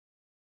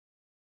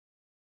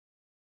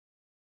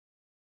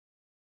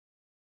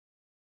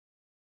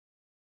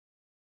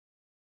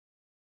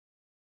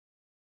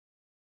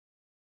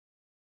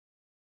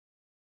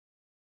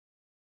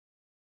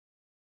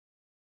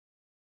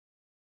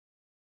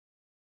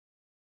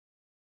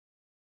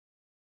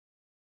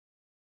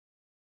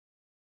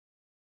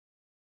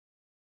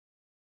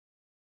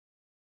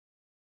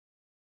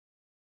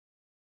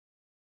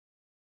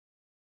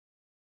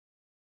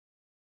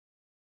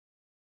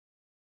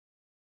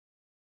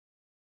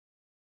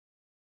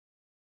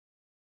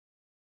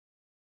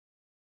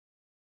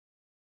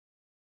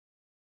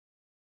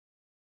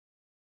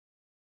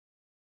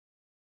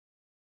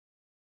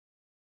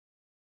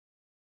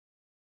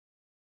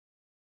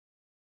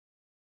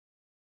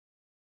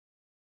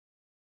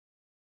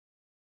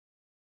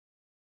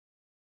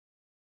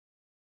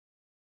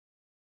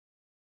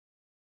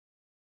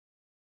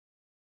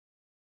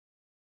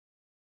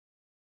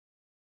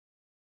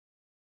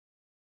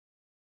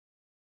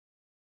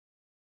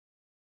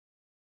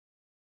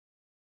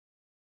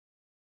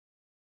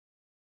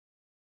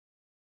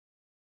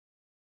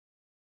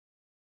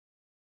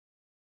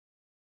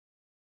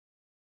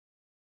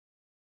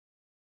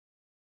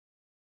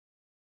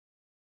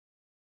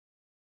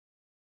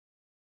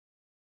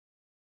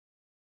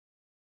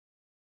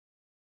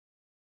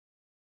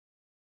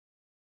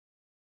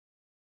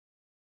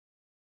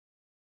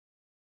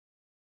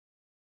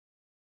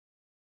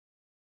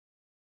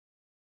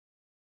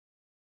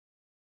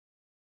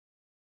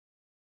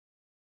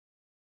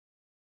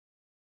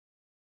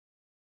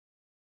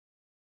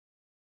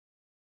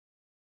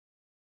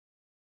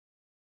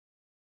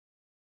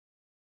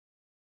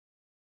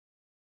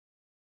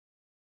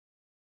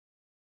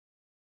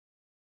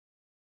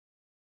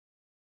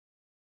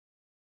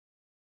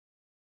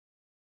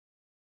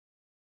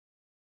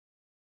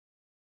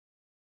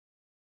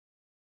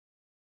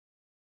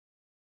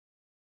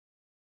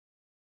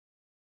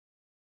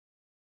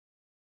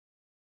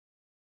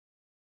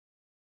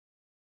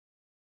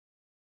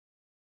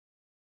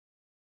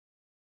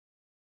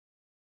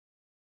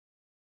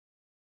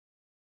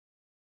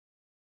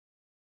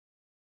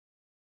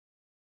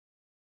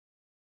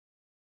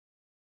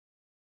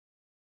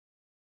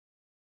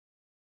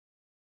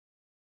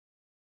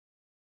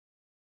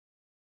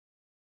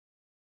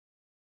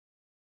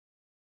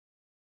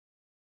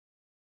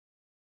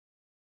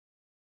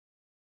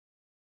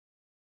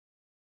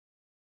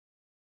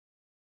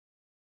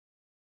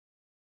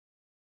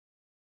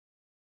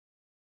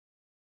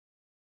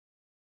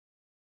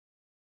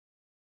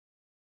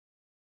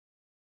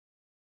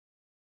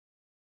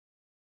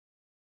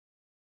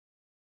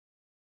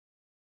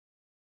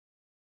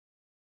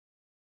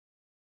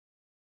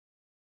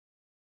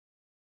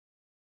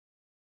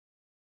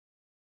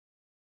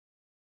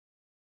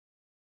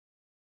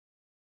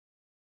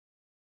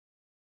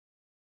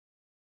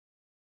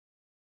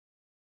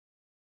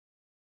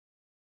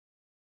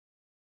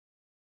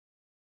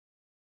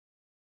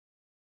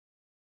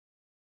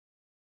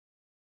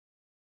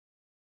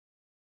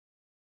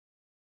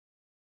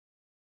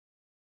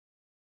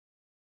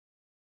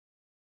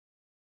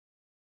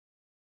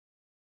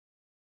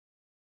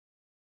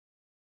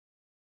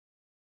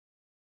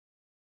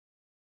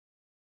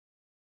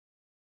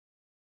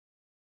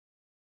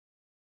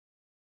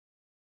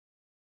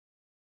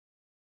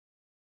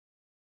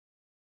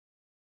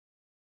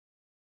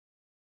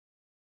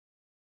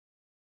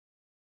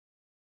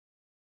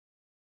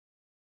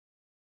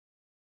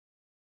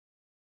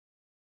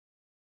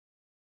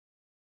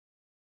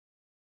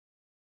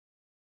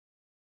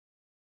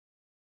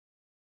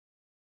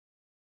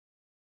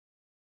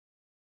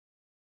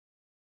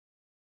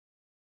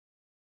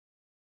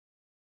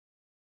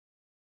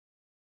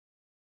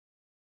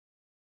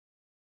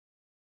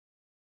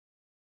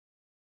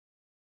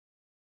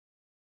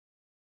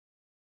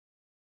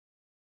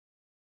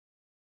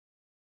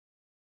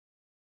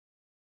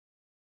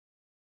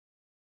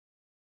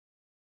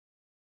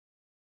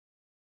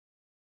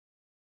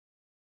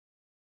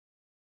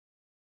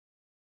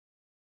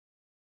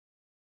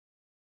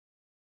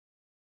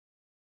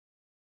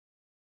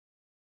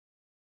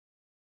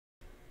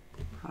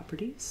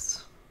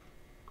properties.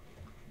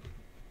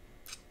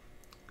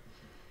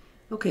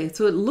 Okay,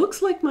 so it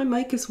looks like my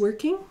mic is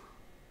working.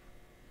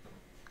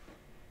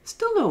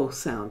 Still no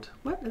sound.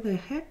 What the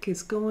heck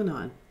is going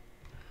on?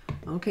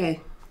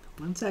 Okay,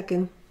 1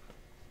 second.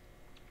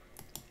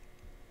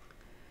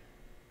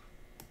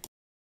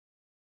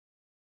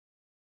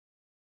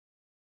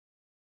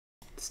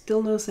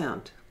 Still no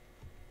sound.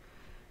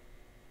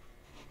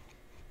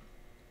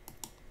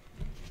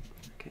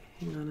 Okay,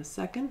 hang on a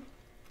second.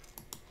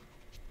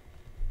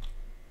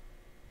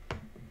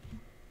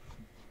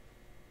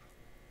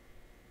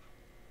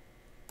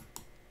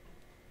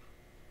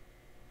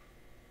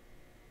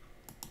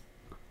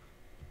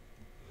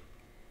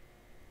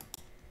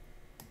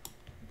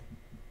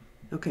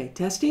 Okay,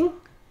 testing.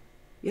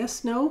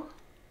 Yes, no?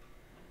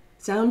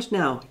 Sound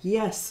now.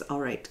 Yes, all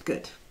right,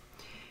 good.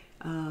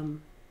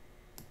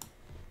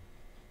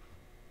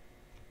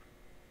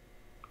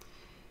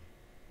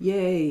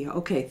 Yay,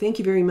 okay, thank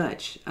you very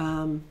much.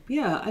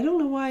 Yeah, I don't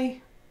know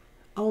why.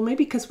 Oh,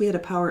 maybe because we had a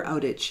power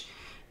outage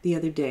the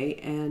other day,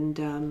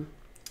 and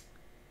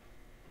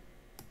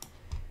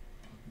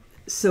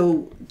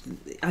so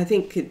I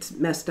think it's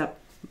messed up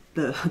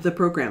the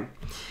program.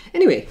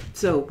 Anyway,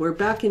 so we're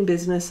back in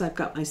business. I've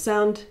got my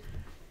sound.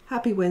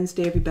 Happy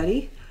Wednesday,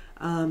 everybody.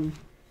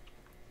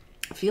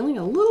 Feeling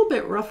a little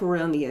bit rough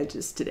around the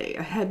edges today.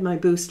 I had my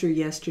booster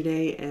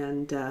yesterday,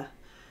 and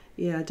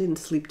yeah, I didn't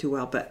sleep too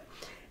well, but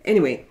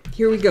anyway,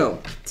 here we go.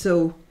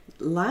 So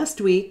last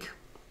week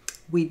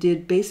we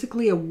did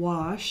basically a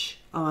wash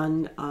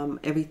on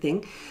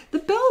everything. The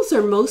bells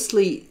are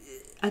mostly,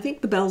 I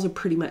think the bells are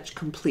pretty much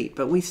complete,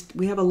 but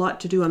we have a lot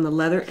to do on the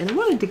leather, and I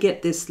wanted to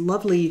get this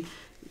lovely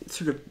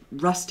sort of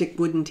rustic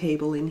wooden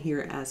table in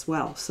here as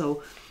well.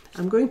 So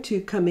I'm going to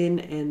come in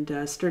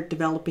and start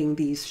developing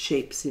these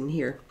shapes in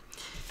here,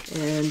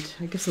 and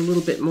I guess a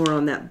little bit more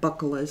on that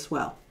buckle as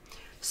well.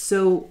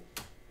 So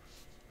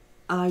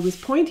I was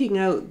pointing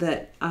out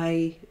that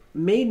I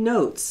made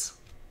notes,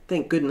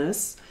 thank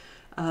goodness,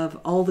 of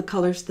all the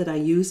colors that I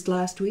used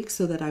last week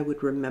so that I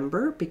would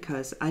remember,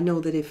 because I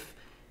know that if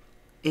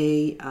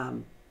a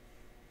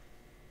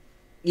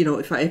you know,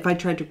 if I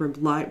tried to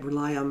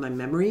rely on my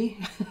memory,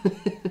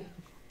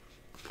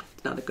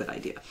 it's not a good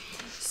idea.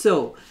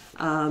 So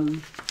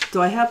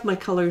so I have my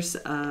colors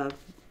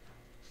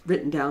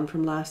written down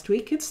from last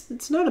week.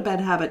 It's not a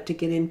bad habit to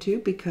get into,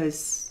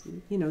 because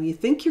you know, you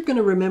think you're going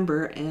to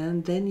remember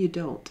and then you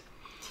don't.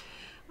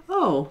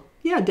 Oh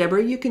yeah,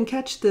 Deborah, you can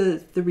catch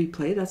the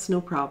replay. That's no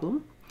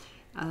problem.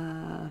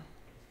 Yeah,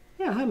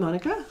 hi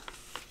Monica,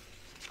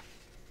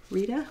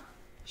 Rita,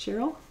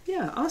 Cheryl.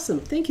 Yeah, awesome.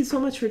 Thank you so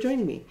much for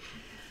joining me.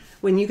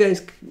 When you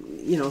guys,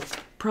 you know,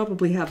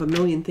 probably have a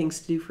million things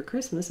to do for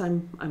Christmas,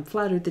 I'm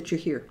flattered that you're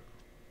here.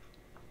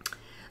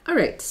 All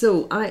right,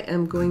 so I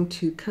am going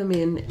to come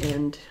in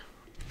and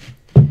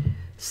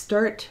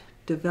start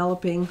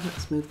developing.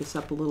 Let's move this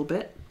up a little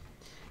bit.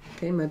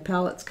 Okay, my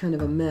palette's kind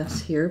of a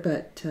mess here,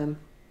 but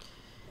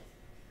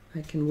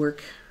I can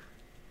work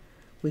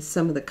with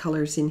some of the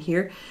colors in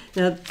here.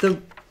 Now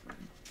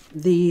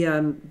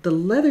the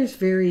leather's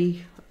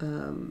very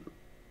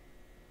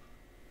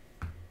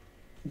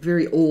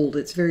very old.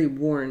 It's very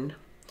worn,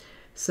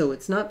 so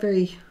it's not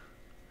very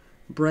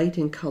bright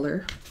in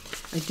color.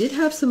 I did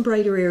have some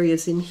brighter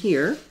areas in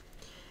here,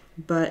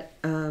 but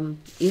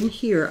in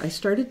here I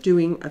started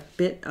doing a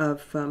bit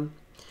of a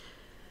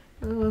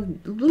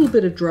little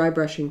bit of dry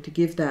brushing to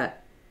give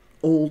that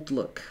old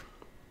look.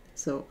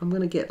 So I'm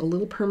going to get a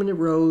little permanent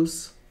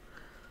rose,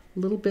 a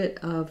little bit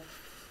of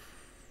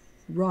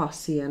raw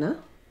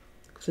sienna,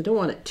 because I don't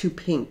want it too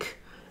pink.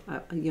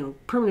 You know,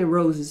 permanent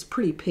rose is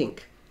pretty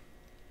pink.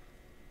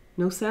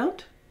 No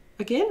sound?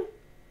 Again?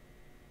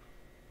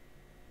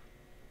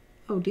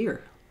 Oh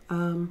dear.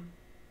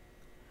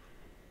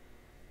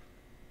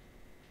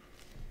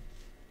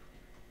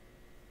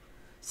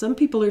 Some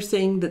people are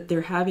saying that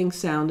they're having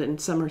sound, and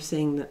some are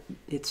saying that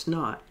it's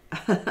not.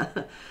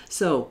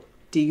 So,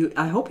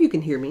 I hope you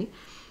can hear me.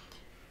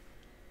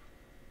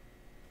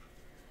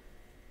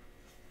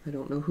 I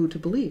don't know who to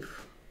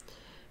believe.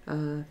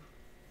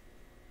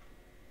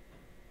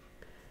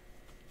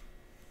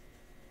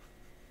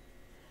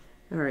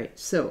 All right,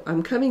 so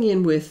I'm coming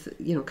in with,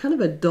 you know, kind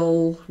of a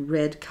dull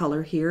red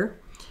color here.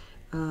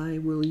 I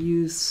will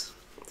use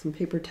some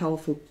paper towel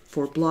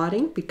for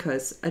blotting,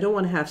 because I don't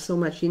want to have so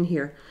much in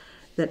here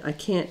that I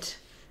can't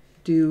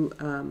do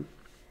a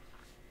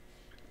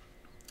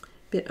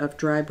bit of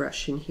dry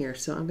brush in here.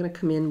 So I'm going to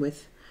come in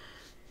with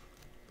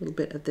a little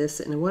bit of this,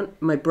 and I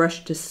want my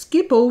brush to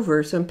skip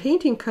over, so I'm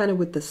painting kind of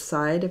with the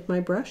side of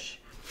my brush.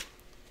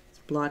 Let's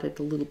blot it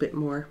a little bit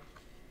more.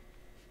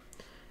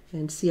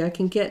 And see, I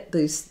can get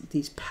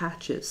these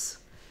patches,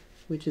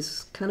 which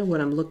is kind of what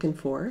I'm looking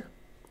for.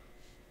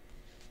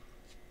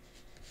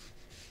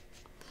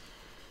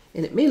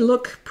 And it may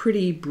look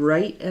pretty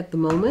bright at the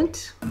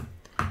moment,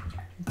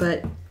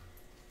 but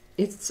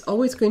it's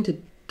always going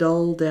to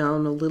dull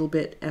down a little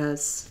bit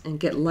and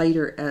get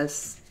lighter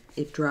as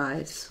it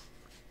dries.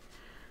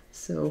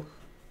 So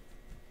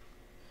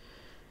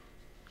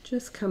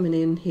just coming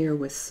in here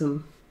with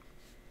some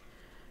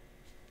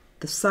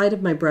the side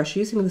of my brush,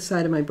 using the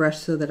side of my brush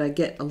so that I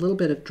get a little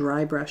bit of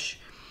dry brush,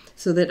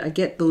 so that I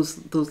get those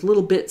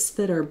little bits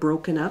that are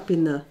broken up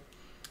in the,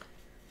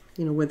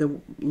 you know, where the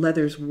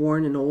leather's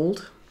worn and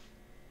old.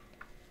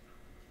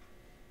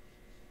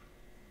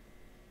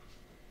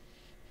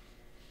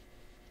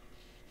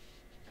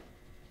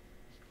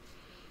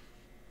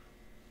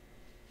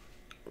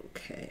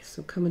 Okay,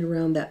 so coming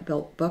around that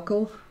belt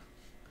buckle.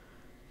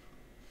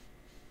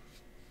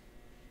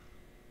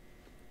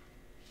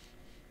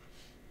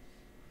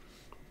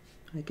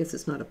 I guess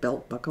it's not a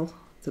belt buckle,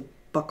 it's a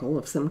buckle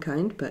of some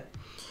kind, but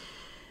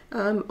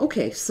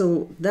okay,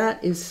 so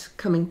that is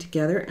coming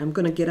together. I'm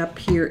going to get up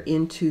here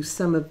into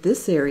some of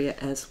this area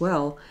as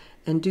well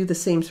and do the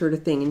same sort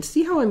of thing. And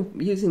see how I'm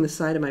using the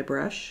side of my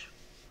brush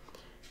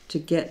to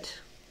get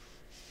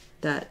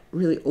that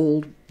really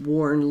old,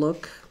 worn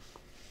look.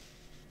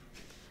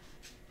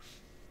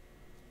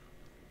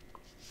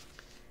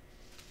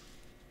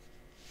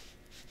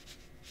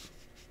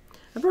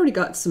 I've already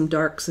got some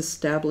darks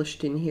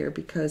established in here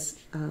because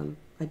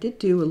I did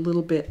do a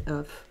little bit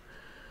of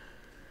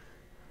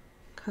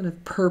kind of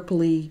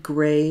purpley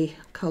gray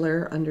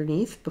color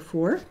underneath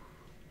before.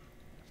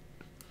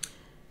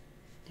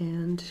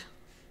 And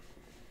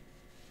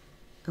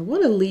I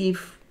want to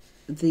leave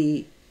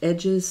the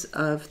edges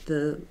of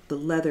the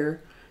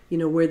leather, you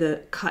know, where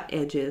the cut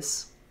edge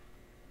is.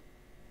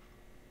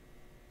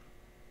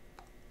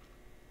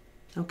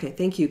 Okay,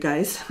 thank you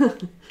guys.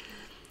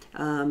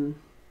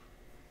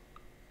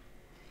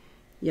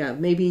 Yeah,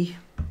 maybe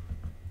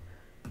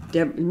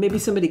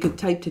somebody could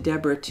type to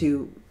Deborah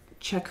to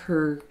check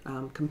her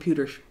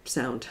computer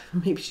sound.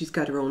 Maybe she's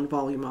got her own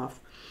volume off.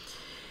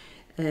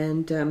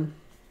 And I'm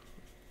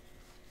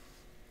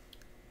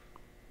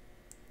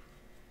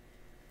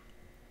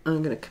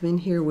going to come in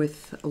here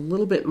with a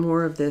little bit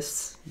more of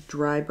this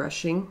dry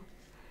brushing.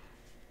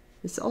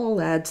 This all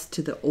adds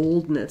to the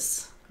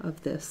oldness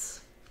of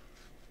this.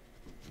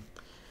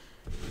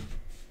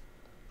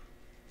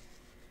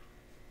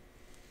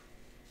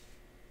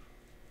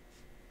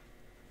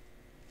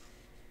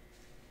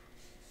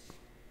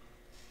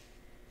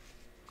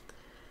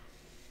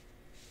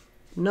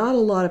 Not a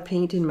lot of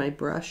paint in my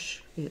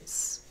brush.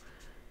 It's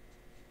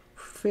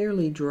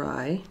fairly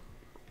dry.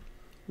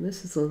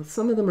 This is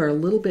some of them are a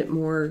little bit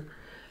more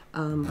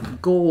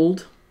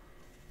gold,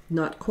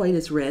 not quite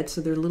as red,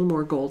 so they're a little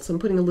more gold. So I'm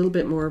putting a little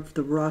bit more of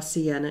the raw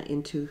sienna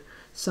into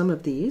some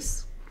of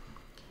these.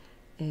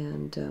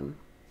 And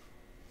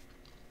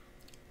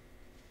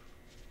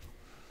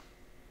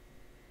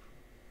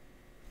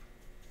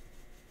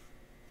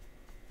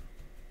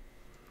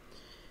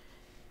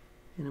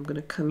I'm going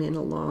to come in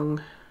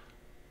along.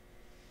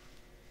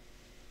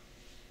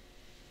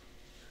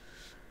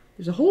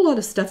 There's a whole lot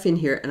of stuff in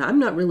here, and I'm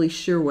not really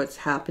sure what's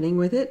happening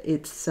with it.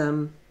 It's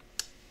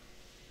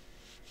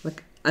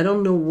like, I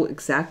don't know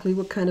exactly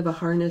what kind of a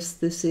harness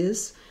this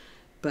is,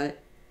 but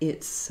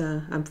it's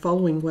I'm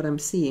following what I'm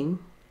seeing.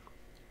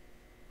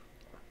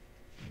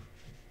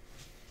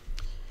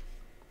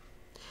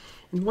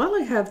 And while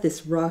I have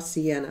this raw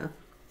sienna,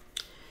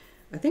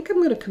 I think I'm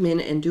going to come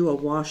in and do a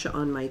wash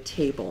on my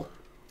table.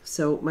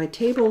 So my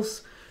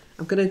tables,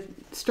 I'm going to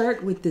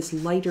start with this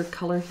lighter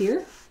color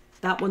here.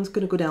 That one's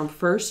going to go down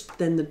first,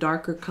 then the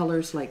darker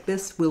colors like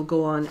this will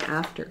go on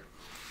after.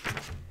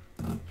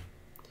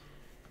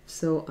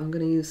 So I'm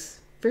going to use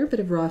a fair bit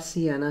of raw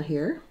sienna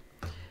here.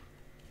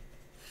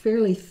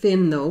 Fairly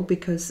thin though,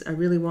 because I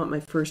really want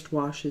my first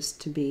washes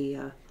to be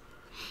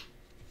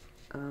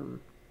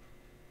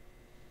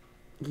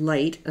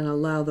light and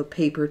allow the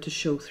paper to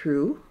show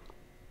through.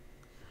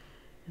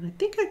 And I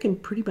think I can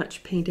pretty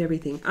much paint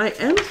everything.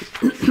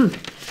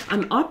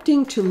 I'm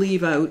opting to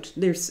leave out,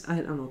 there's, I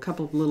don't know, a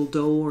couple of little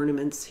dough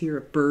ornaments here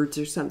of birds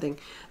or something.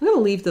 I'm going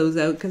to leave those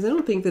out because I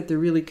don't think that they're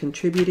really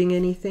contributing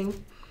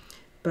anything.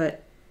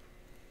 But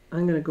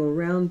I'm going to go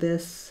around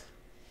this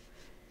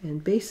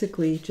and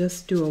basically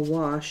just do a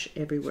wash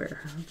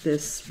everywhere of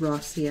this raw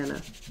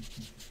sienna.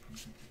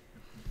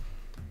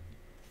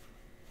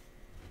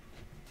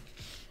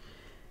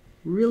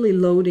 Really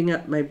loading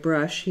up my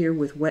brush here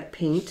with wet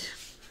paint.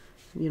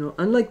 You know,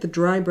 unlike the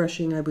dry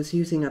brushing I was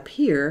using up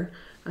here,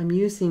 I'm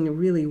using a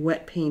really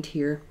wet paint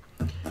here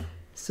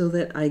so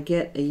that I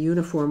get a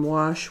uniform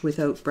wash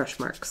without brush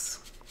marks.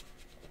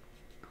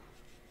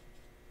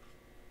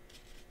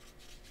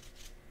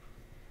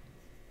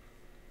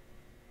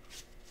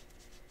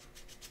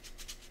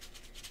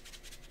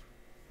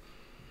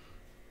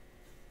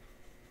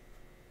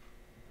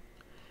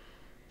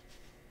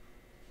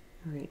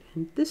 All right,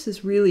 and this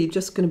is really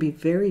just going to be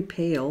very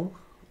pale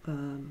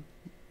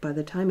by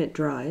the time it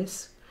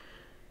dries.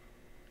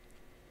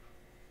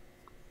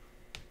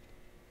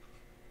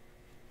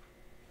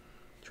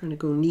 Trying to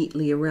go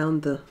neatly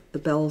around the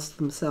bells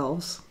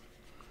themselves.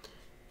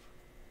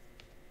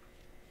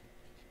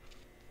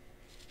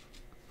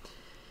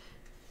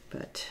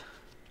 But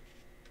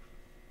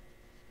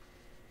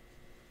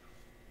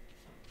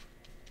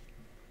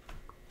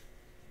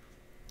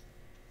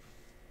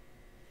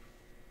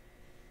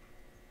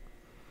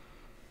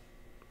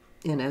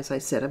and as I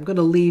said, I'm going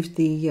to leave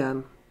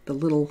the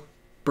little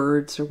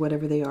birds or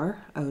whatever they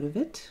are out of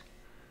it.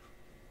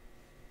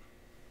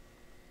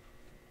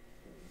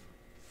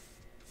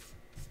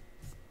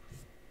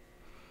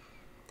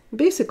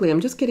 Basically,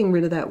 I'm just getting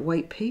rid of that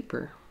white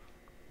paper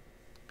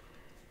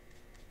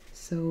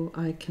so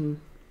I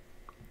can...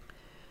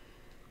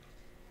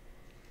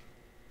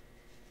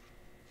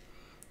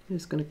 I'm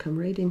just going to come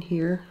right in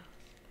here,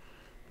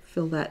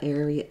 fill that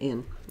area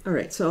in. All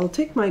right, so I'll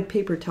take my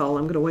paper towel.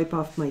 I'm going to wipe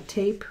off my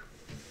tape.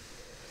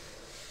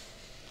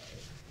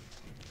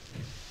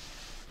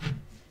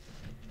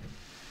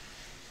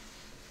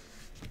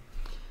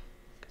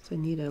 Because I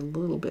need a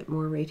little bit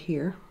more right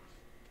here.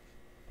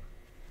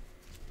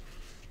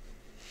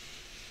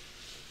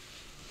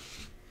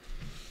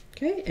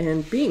 Okay,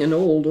 and being an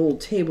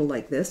old table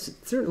like this,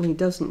 it certainly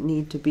doesn't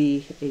need to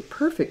be a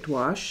perfect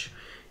wash.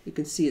 You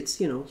can see it's,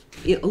 you know,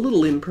 a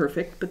little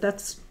imperfect, but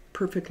that's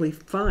perfectly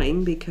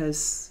fine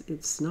because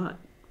it's not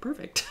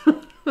perfect.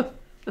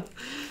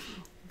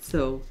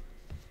 So,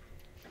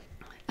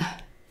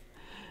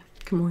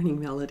 good morning,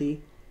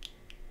 Melody.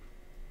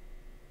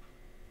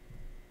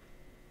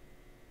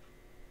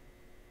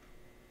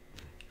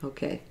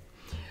 Okay.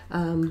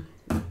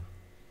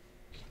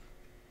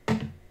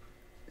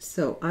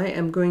 So I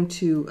am going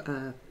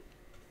to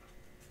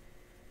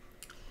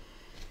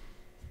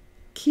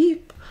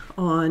keep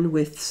on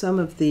with some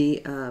of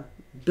the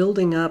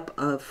building up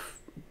of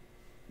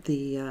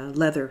the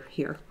leather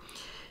here.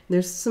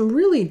 There's some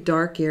really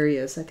dark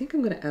areas. I think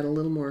I'm going to add a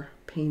little more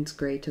Payne's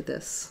gray to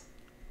this.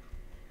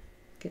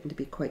 Getting to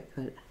be quite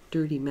a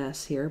dirty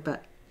mess here,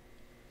 but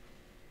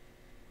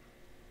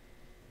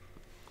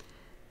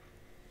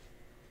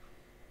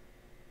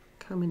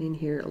coming in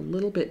here a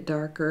little bit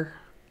darker.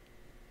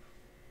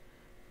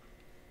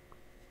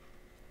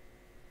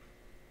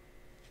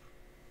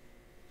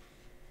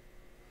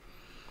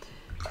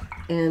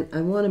 And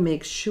I want to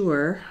make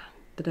sure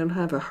that I don't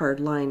have a hard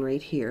line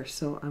right here,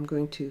 so I'm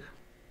going to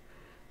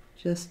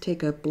just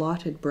take a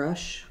blotted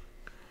brush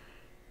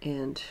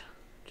and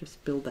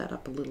just build that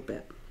up a little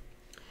bit.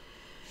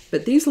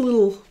 But these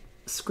little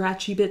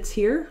scratchy bits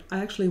here, I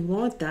actually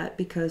want that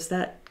because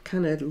that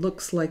kind of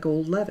looks like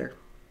old leather.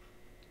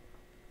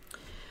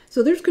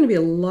 So there's going to be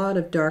a lot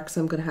of darks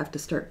I'm going to have to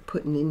start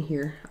putting in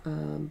here.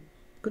 I'm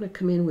going to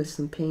come in with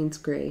some Payne's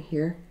gray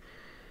here.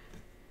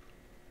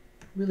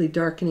 Really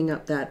darkening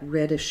up that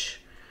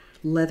reddish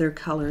leather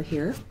color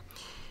here.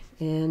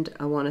 And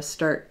I want to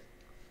start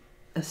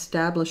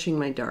establishing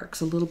my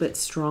darks a little bit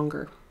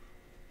stronger.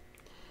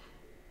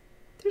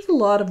 There's a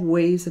lot of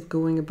ways of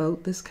going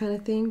about this kind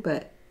of thing,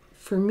 but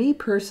for me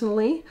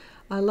personally,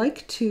 I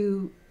like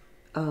to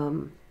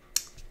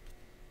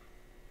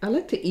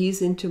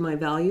ease into my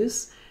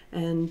values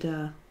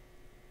and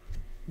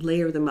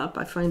layer them up.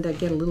 I find I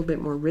get a little bit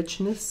more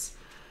richness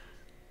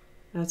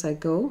as I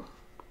go.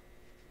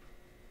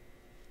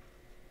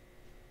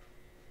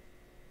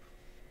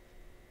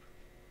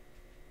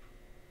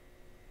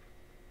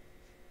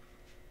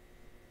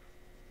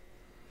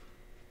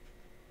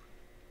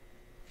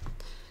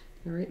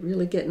 All right,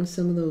 really getting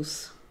some of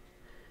those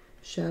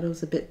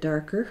shadows a bit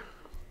darker.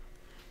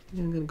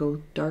 I'm going to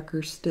go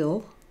darker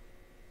still.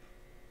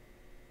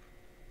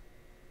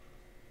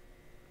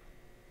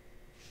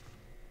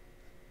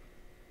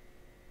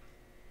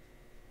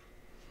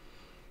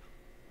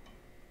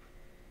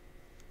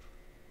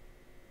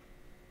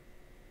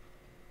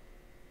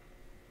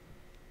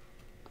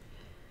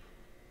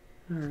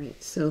 All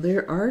right, so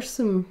there are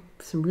some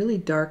really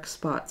dark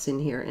spots in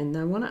here, and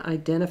I want to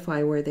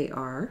identify where they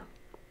are.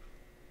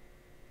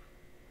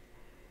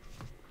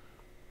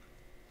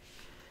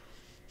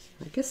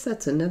 I guess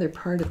that's another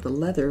part of the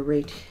leather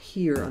right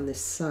here on this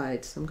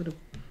side. So I'm going to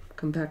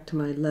come back to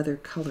my leather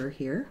color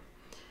here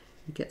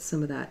and get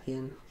some of that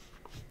in.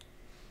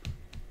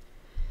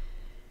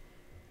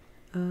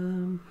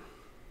 All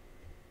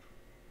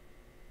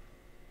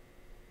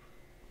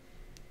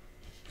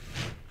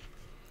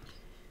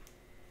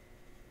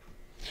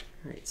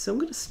right, so I'm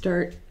going to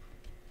start.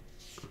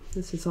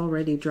 This is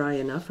already dry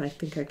enough. I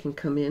think I can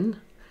come in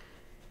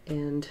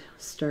and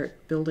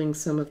start building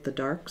some of the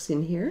darks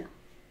in here.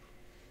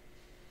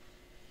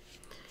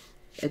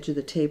 Edge of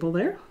the table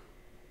there.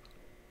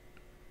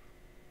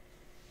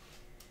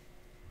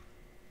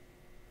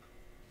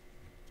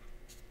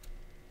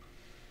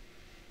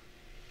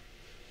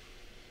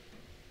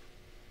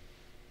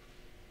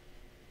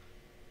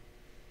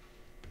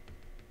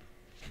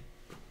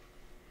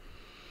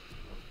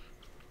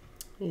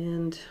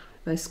 And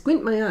if I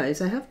squint my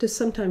eyes, I have to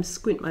sometimes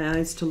squint my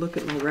eyes to look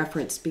at my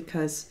reference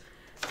because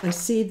I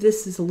see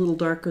this is a little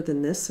darker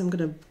than this. So I'm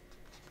going to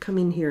come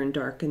in here and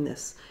darken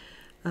this.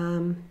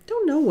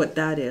 Don't know what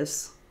that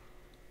is.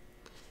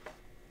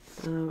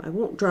 I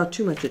won't draw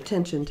too much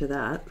attention to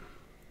that.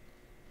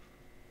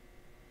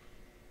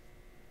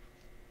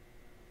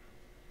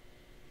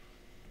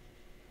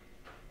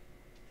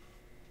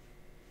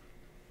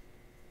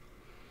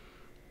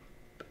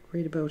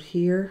 Right about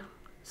here.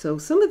 So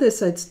some of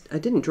this I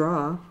didn't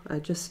draw. I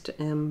just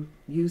am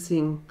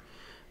using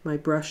my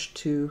brush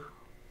to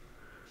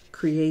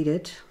create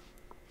it.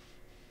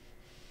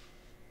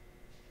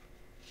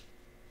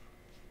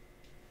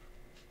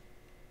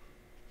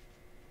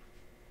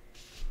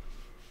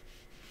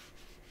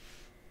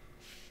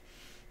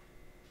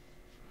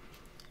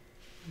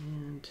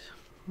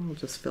 I'll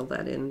just fill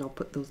that in and I'll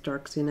put those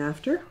darks in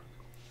after.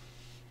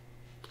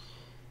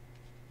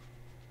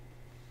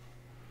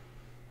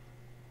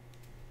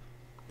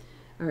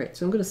 All right,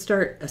 so I'm going to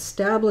start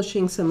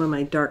establishing some of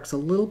my darks a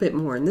little bit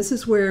more, and this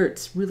is where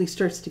it really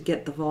starts to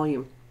get the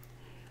volume.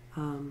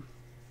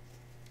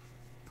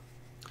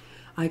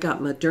 I got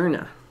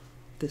Moderna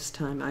this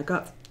time. I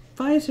got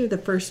Pfizer the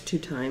first 2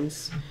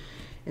 times,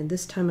 and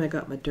this time I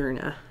got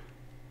Moderna.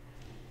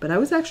 But I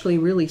was actually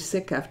really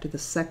sick after the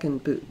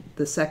second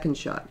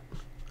shot.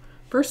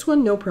 First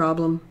one, no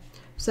problem.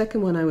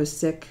 Second one, I was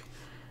sick.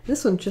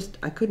 This one, just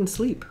I couldn't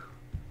sleep.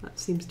 That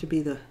seems to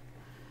be the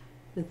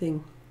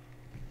thing.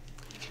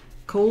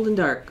 Cold and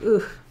dark.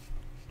 Ugh.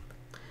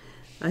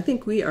 I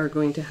think we are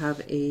going to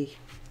have a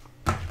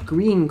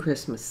green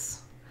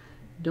Christmas.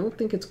 Don't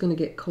think it's going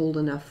to get cold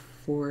enough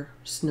for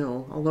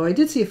snow. Although I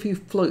did see a few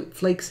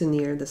flakes in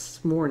the air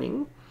this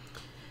morning,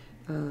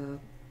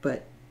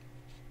 but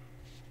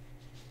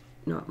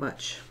not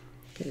much.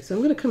 Okay, so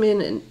I'm going to come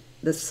in and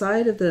the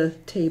side of the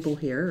table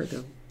here, or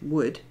the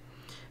wood,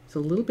 it's a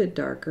little bit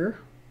darker,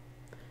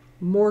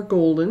 more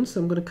golden. So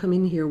I'm going to come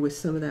in here with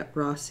some of that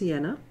raw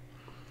sienna.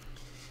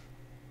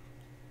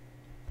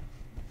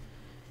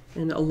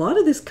 And a lot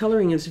of this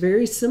coloring is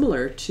very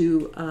similar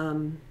to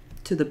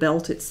the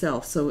belt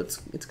itself, so it's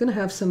going to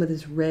have some of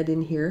this red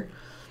in here.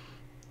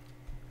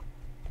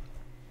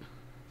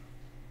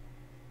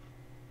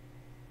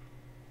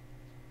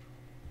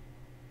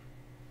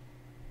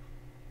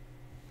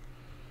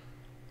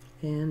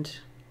 And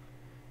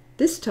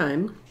this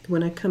time,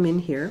 when I come in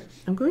here,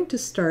 I'm going to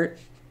start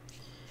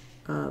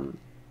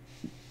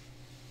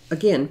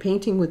again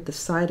painting with the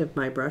side of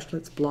my brush.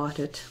 Let's blot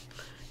it.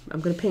 I'm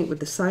going to paint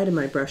with the side of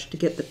my brush to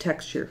get the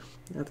texture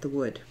of the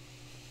wood.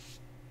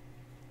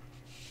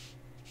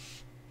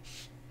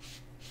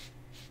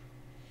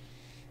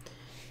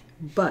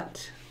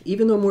 But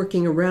even though I'm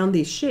working around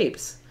these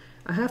shapes,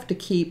 I have to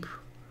keep,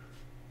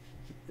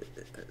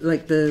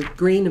 like, the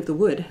grain of the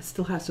wood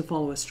still has to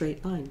follow a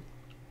straight line.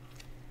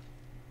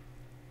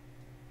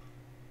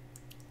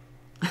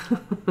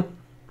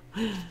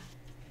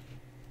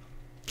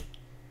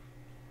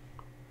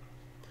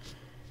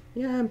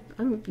 Yeah,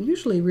 I'm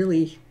usually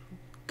really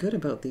good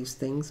about these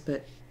things,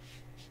 but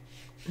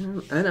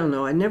I don't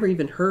know. I never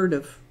even heard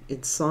of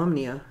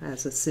insomnia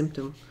as a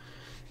symptom,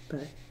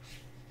 but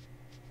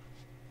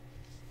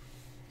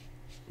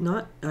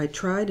I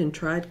tried and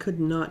tried, could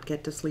not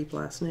get to sleep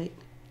last night.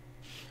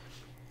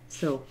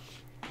 So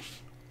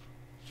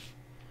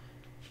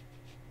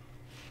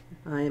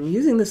I am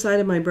using the side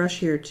of my brush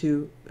here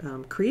to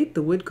create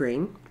the wood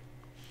grain.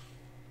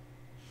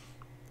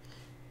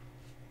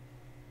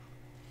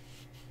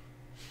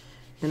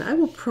 And I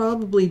will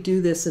probably do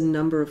this a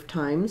number of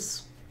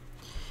times.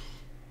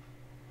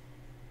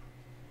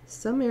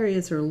 Some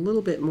areas are a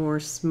little bit more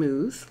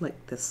smooth,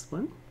 like this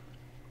one.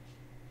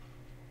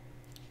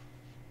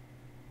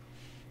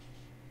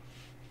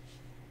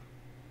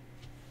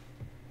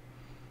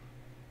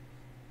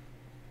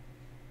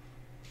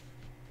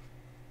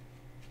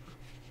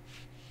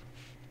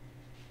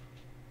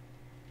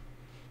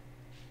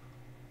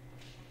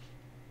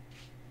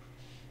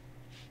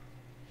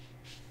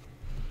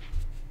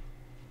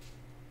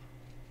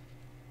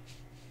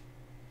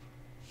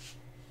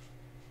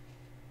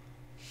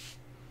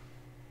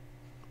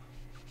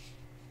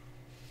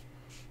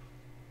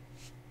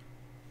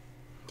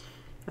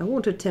 I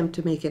won't attempt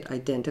to make it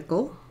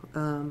identical.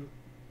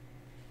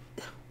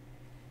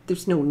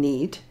 There's no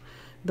need,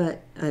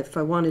 but if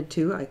I wanted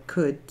to, I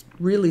could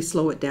really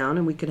slow it down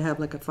and we could have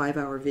like a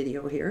 5-hour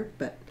video here,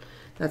 but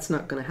that's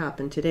not going to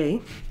happen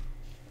today.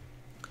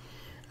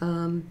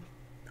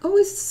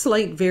 Always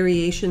slight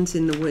variations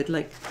in the wood,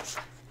 like,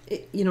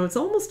 you know, it's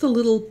almost a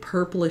little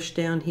purplish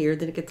down here,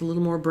 then it gets a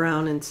little more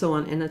brown and so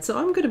on. And so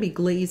I'm going to be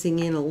glazing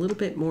in a little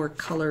bit more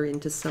color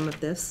into some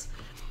of this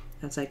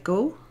as I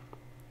go.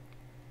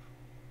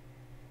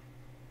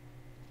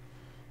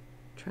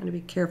 Trying to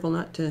be careful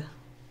not to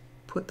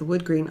put the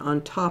wood grain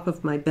on top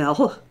of my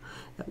bell.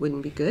 That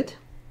wouldn't be good.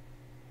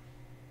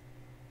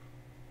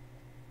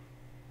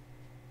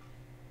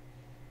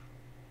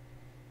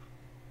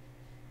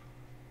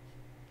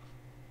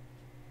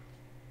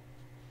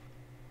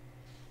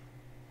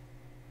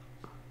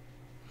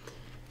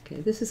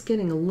 Okay, this is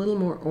getting a little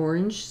more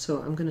orange,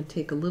 so I'm going to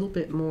take a little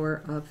bit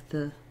more of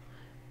the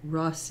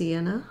raw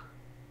sienna.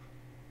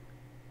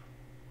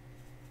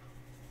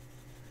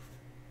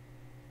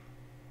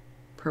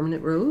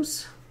 Permanent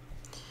rose.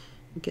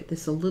 Get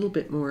this a little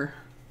bit more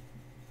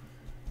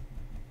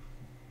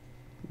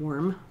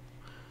warm.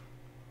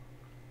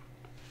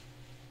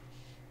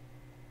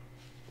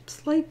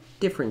 Slight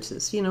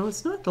differences, you know,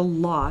 it's not a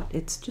lot,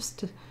 it's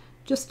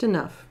just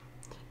enough.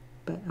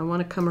 But I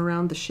want to come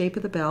around the shape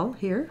of the bell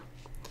here.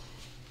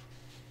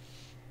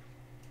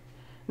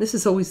 This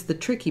is always the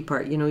tricky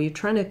part, you know, you're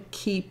trying to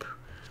keep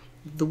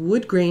the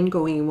wood grain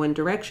going in one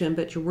direction,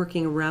 but you're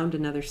working around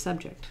another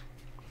subject.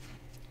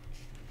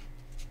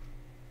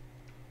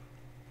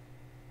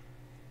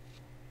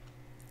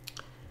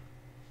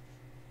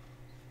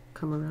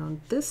 Come around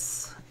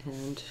this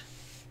and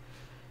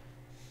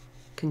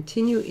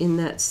continue in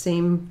that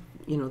same,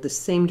 the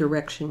same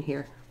direction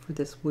here for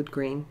this wood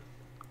grain.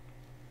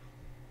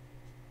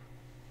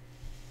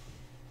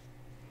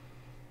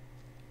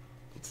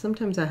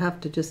 Sometimes I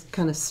have to just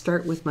kind of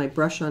start with my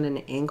brush on an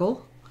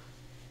angle,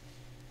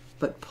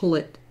 but pull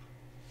it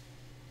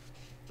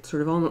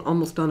sort of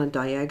almost on a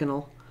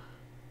diagonal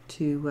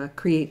to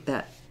create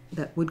that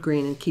wood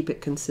grain and keep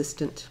it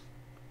consistent.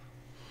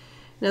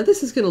 Now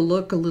this is going to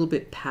look a little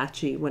bit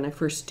patchy when I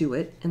first do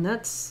it, and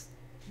that's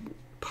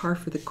par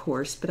for the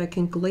course, but I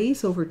can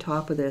glaze over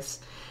top of this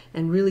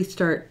and really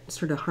start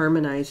sort of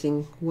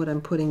harmonizing what I'm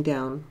putting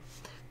down,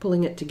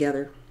 pulling it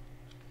together.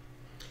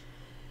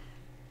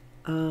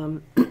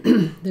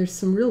 There's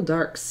some real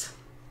darks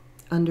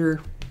under,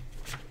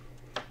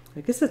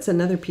 I guess that's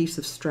another piece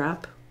of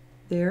strap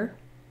there.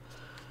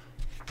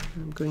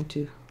 I'm going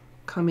to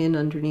come in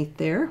underneath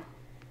there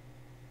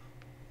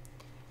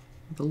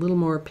with a little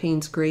more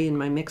Payne's gray in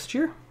my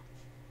mixture.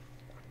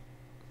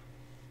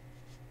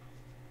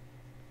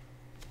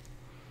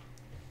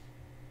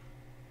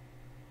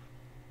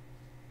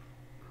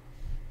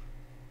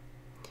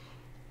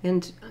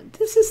 And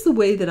this is the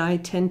way that I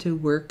tend to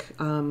work.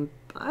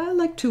 I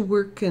like to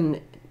work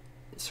and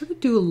sort of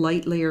do a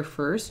light layer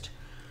first,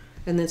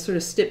 and then sort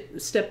of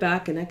step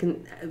back, and I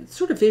can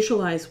sort of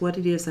visualize what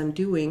it is I'm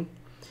doing,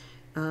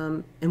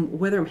 and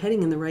whether I'm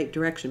heading in the right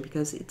direction,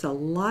 because it's a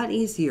lot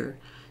easier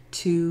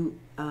to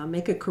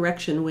make a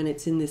correction when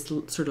it's in this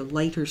sort of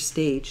lighter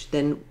stage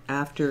than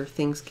after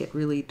things get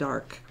really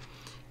dark,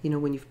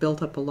 when you've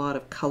built up a lot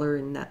of color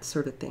and that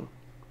sort of thing.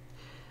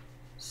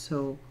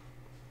 So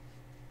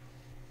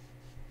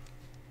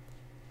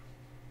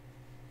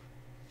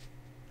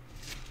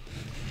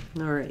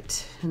all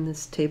right, and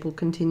this table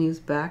continues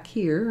back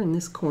here in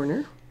this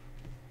corner.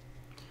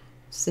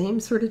 Same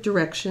sort of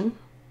direction.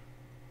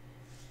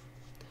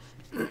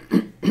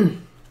 Here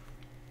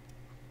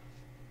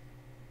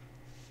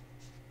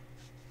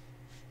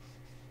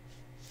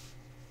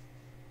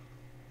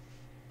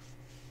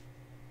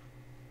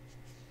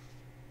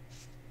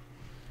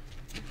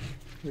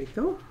we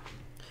go.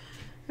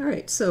 All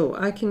right, so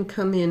I can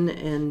come in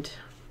and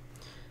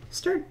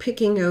start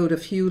picking out a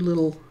few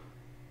little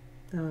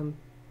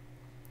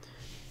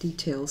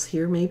details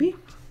here, maybe.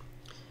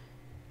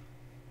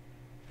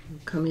 I'll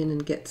come in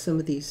and get some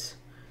of these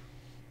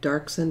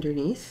darks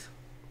underneath.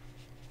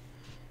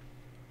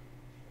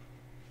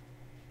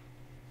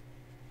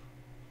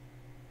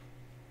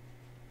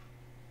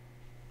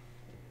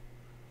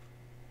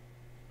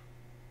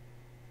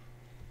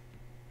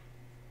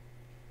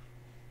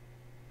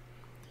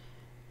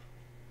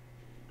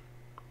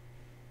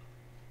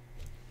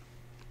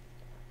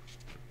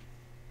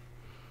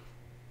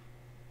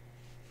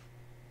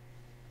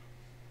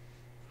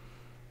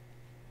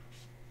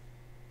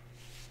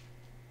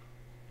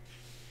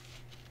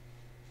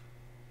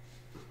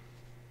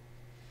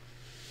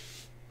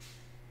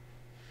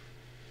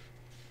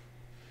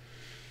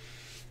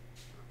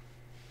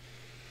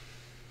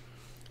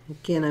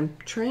 Again, I'm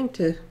trying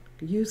to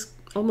use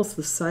almost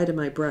the side of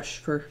my brush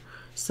for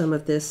some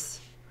of this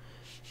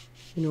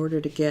in order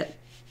to get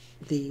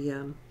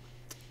the,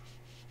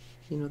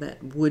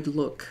 that wood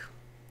look.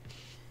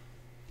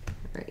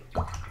 All right.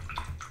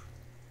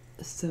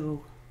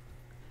 So,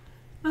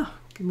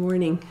 good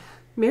morning.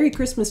 Merry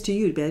Christmas to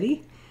you,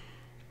 Betty.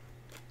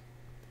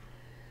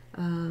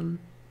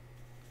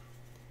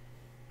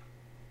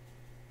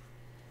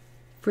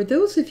 For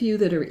those of you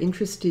that are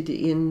interested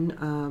in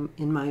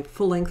my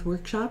full-length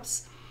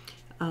workshops,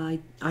 I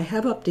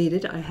have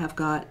updated. I have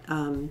got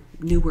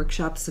new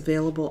workshops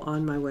available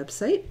on my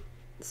website.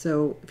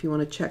 So if you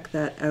want to check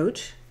that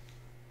out,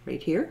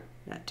 right here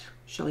at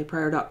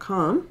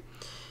shelleypryor.com,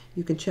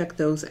 you can check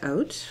those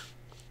out.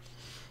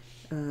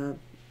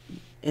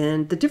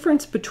 And the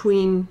difference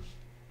between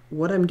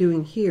what I'm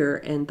doing here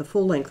and the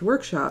full-length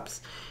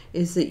workshops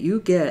is that you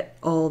get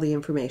all the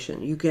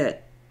information. You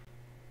get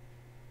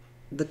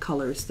the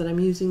colors that I'm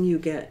using, you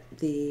get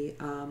the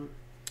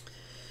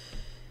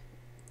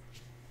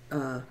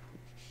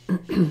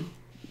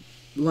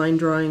line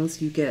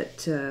drawings, you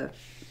get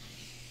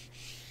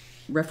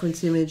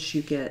reference image,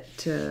 you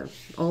get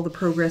all the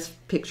progress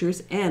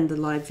pictures and the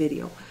live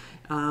video,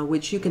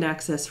 which you can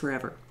access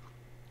forever.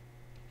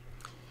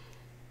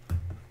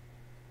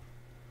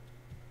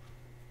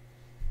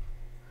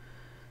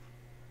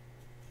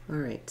 All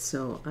right,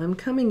 so I'm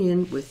coming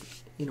in with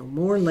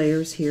more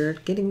layers here,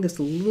 getting this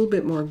a little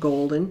bit more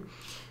golden,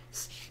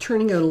 it's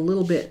turning out a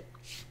little bit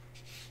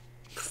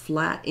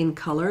flat in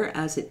color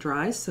as it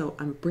dries. So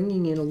I'm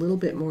bringing in a little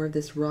bit more of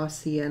this raw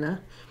sienna,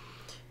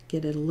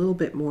 get it a little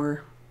bit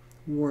more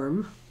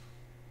warm.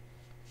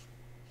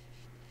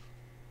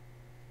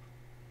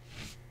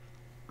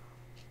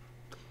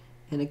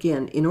 And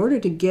again, in order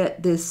to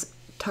get this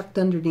tucked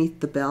underneath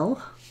the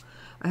bell,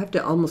 I have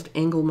to almost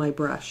angle my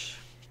brush,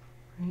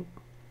 right?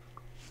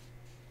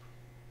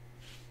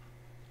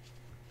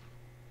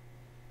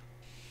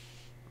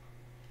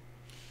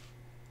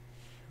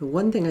 The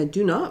one thing I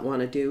do not want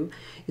to do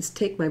is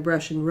take my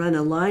brush and run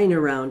a line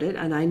around it,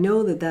 and I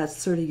know that that's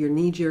sort of your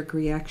knee-jerk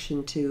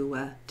reaction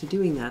to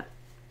doing that.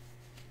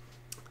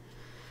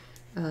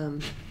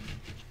 You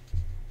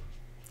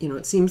know,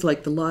 it seems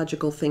like the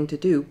logical thing to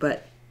do,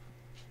 but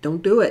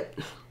don't do it.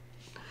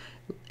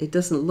 It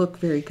doesn't look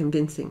very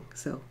convincing.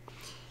 So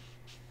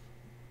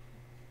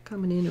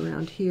coming in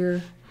around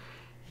here,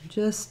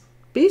 just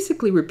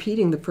basically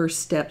repeating the first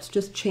steps,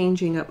 just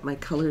changing up my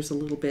colors a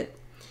little bit.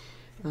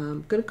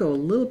 I'm going to go a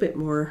little bit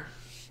more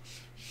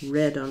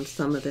red on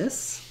some of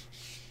this.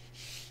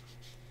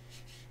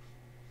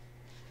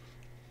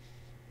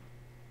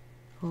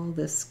 All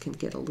this can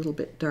get a little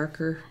bit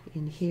darker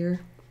in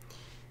here.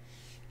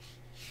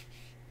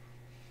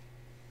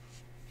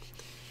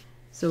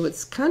 So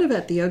it's kind of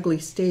at the ugly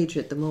stage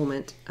at the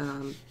moment,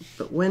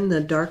 but when the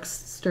darks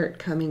start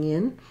coming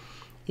in,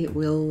 it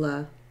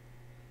will,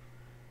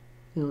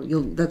 you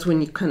know, that's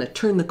when you kind of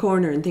turn the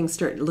corner and things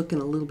start looking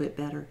a little bit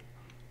better.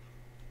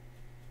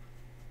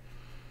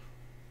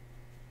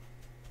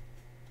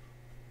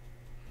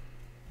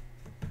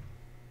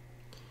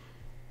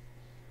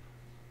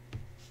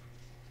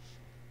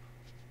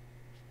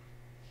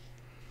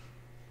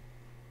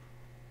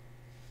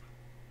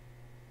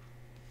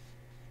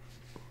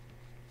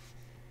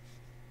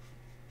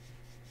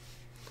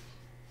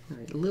 All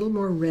right, a little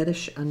more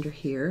reddish under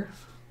here.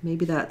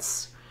 Maybe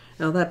that's,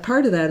 now that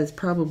part of that is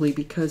probably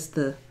because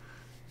the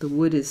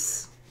wood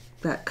is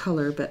that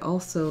color, but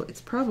also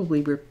it's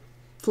probably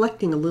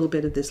reflecting a little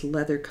bit of this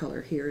leather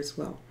color here as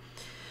well.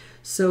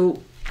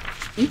 So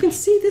you can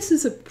see this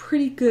is a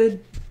pretty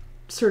good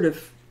sort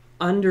of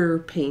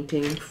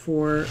underpainting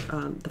for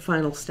the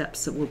final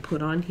steps that we'll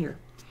put on here.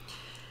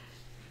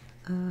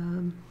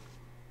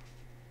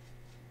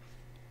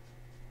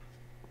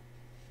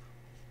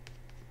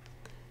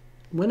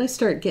 When I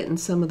start getting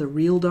some of the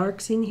real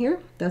darks in here,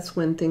 that's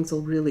when things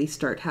will really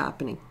start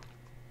happening.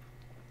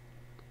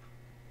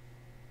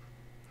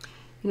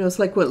 You know, it's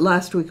like what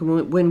last week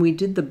when we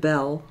did the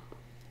bell,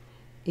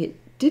 it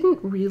didn't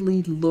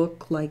really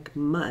look like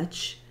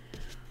much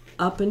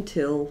up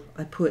until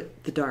I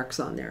put the darks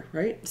on there,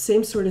 right?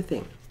 Same sort of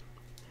thing.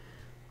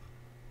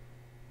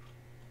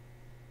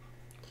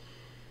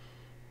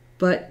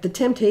 But the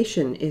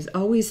temptation is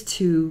always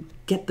to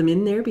get them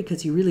in there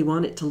because you really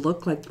want it to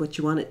look like what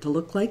you want it to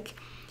look like.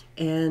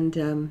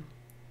 And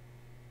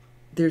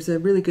there's a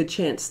really good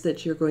chance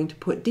that you're going to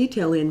put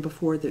detail in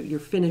before you're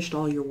finished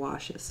all your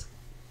washes.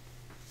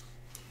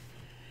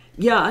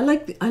 Yeah, I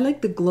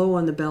like the glow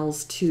on the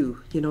bells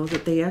too, you know,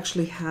 that they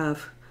actually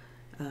have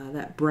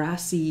that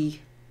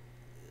brassy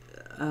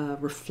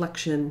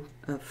reflection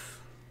of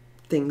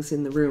things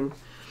in the room.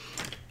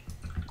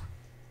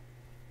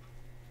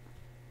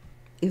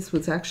 This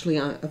was actually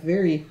a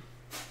very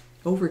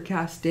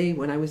overcast day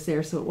when I was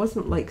there, so it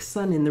wasn't like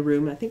sun in the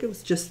room. I think it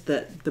was just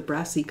the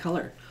brassy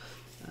color.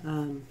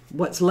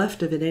 What's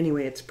left of it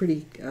anyway, it's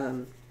pretty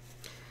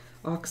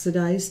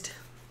oxidized.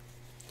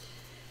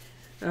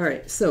 All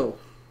right, so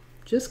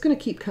just going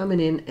to keep coming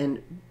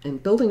in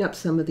and building up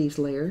some of these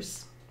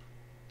layers.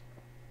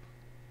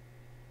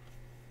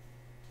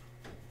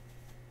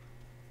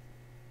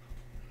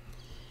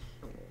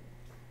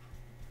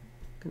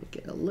 Going to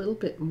get a little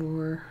bit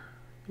more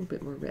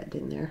red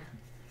in there.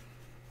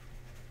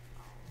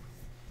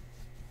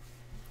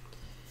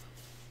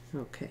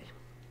 Okay,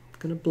 I'm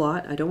going to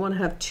blot. I don't want to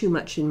have too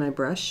much in my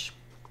brush.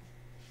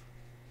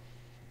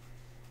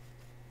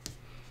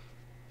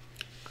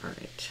 All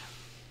right.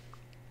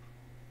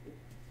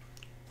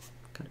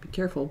 Got to be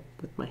careful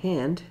with my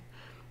hand.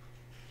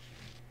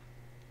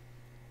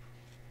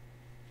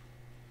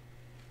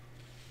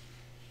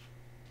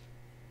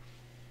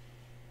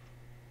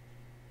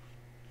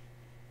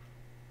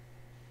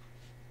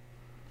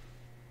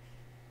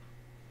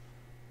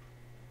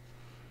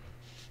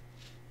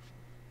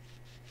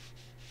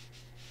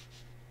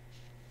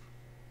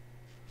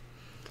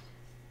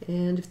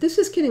 And if this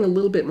is getting a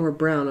little bit more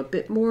brown, a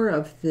bit more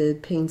of the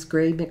Payne's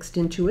Gray mixed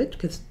into it,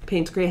 because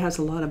Payne's Gray has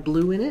a lot of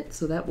blue in it,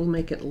 so that will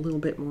make it a little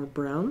bit more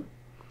brown.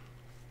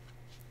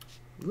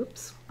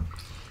 Whoops,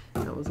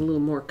 that was a little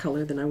more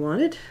color than I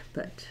wanted,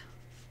 but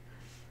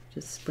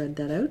just spread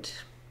that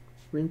out.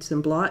 Rinse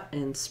and blot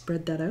and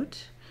spread that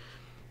out.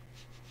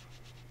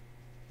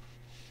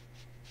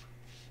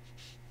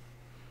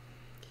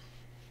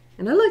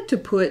 And I like to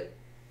put,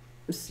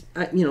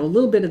 you know, a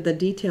little bit of the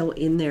detail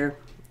in there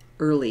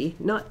early,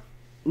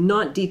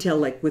 not detail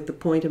like with the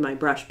point of my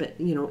brush, but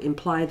you know,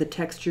 imply the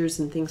textures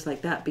and things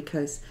like that,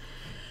 because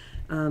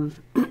I'll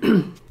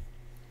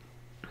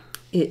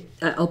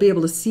be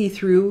able to see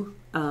through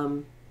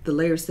the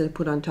layers that I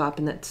put on top,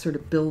 and that sort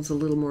of builds a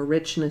little more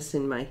richness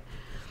in my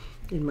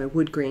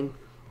wood grain.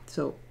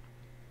 So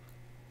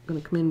I'm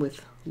going to come in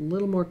with a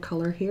little more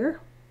color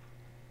here.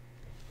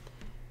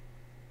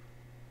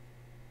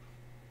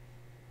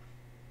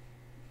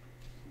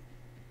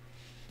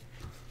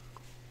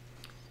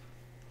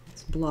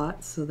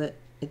 Blot so that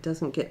it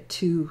doesn't get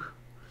too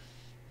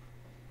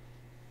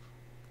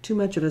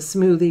much of a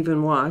smooth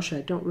even wash.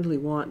 I don't really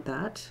want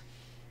that.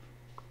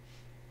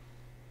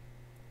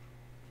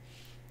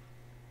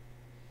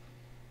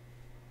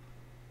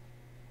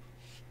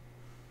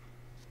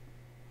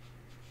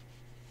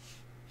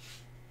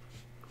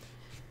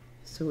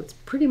 So it's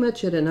pretty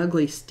much at an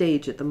ugly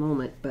stage at the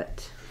moment,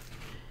 but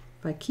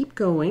if I keep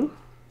going,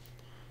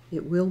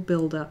 it will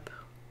build up.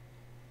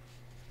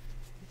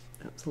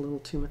 That's a little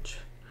too much.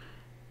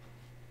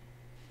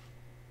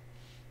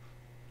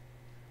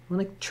 I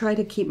want to try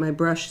to keep my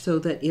brush so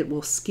that it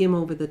will skim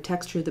over the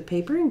texture of the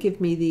paper and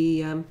give me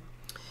the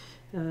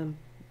you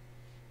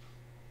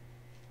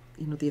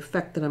know, the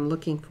effect that I'm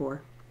looking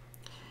for.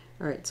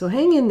 All right, so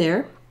hang in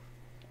there.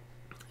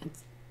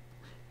 It's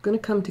going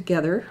to come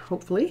together,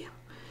 hopefully,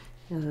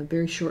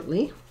 very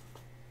shortly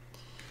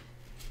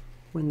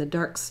when the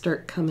darks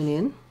start coming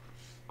in.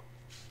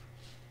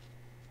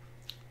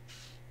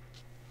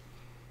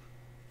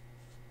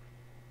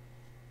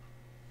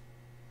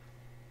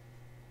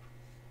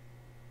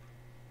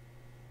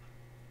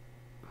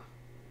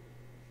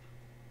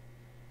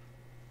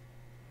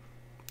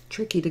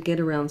 Tricky to get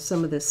around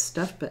some of this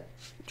stuff, but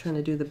I'm trying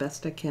to do the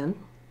best I can.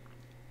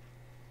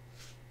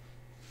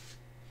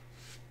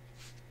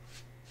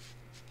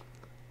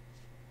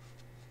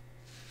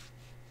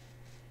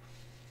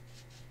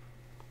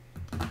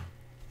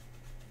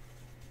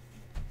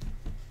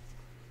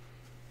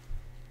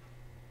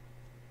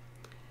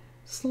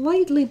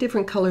 Slightly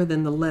different color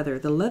than the leather.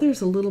 The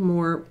leather's a little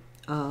more,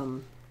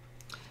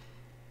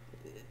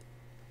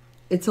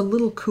 it's a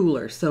little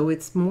cooler, so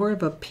it's more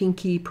of a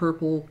pinky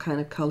purple kind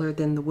of color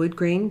than the wood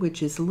grain,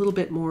 which is a little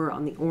bit more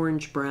on the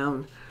orange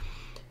brown,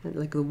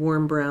 like a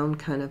warm brown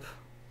kind of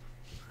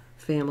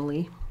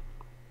family.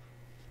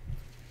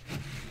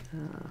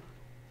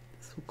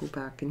 This will go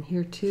back in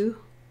here too.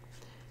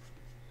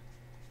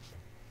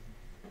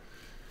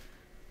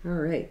 All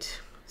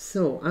right,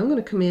 so I'm going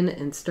to come in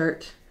and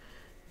start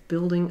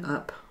building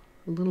up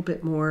a little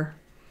bit more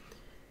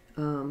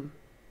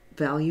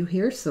value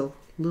here. So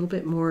a little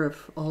bit more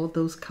of all of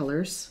those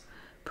colors.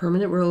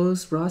 Permanent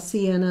Rose, Raw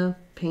Sienna,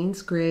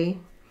 Payne's Gray.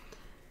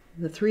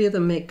 The three of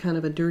them make kind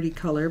of a dirty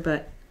color,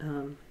 but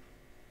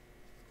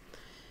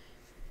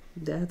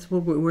that's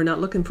what we're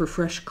not looking for.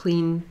 Fresh,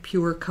 clean,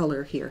 pure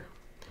color here,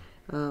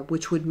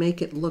 which would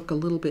make it look a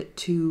little bit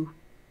too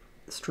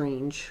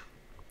strange.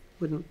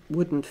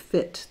 Wouldn't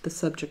fit the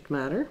subject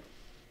matter.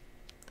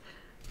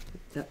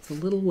 That's a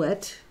little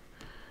wet,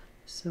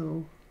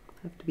 so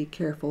I have to be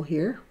careful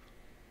here.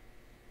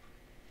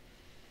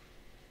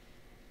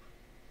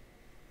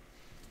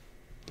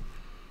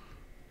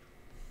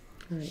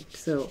 All right,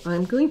 so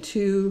I'm going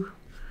to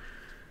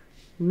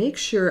make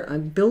sure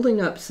I'm building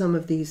up some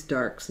of these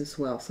darks as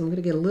well. So I'm going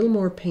to get a little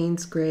more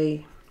Payne's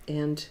Gray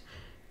and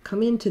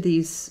come into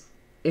these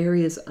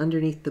areas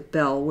underneath the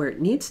bell where it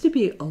needs to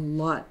be a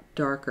lot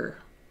darker,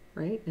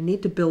 right? I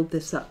need to build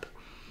this up.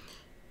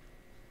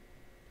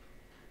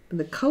 And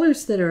the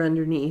colors that are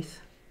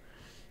underneath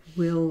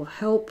will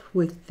help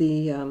with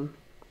the,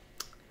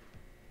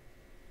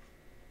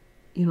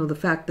 you know, the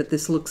fact that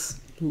this looks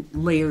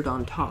layered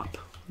on top,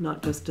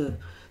 not just a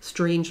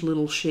strange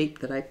little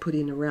shape that I put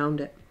in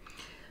around it.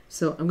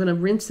 So I'm going to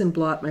rinse and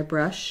blot my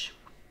brush,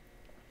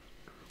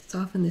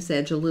 soften this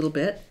edge a little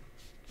bit.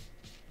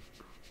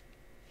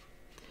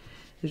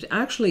 There's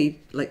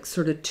actually like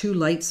sort of two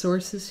light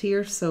sources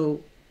here,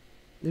 so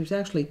there's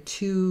actually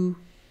two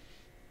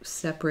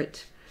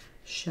separate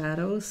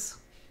shadows,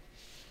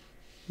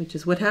 which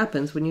is what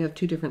happens when you have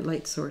two different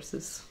light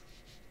sources.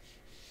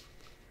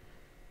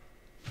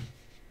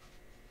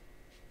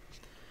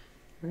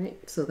 All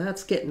right, so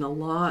that's getting a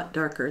lot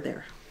darker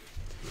there.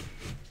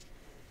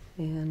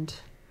 And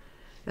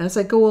as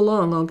I go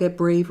along, I'll get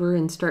braver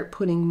and start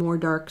putting more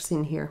darks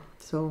in here.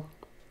 So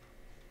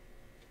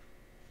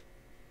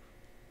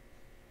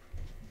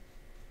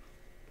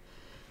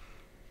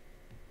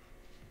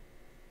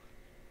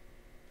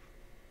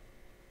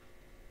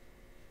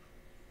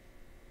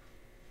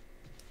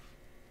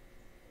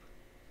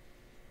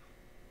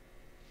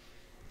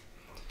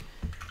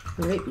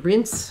all right,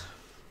 rinse,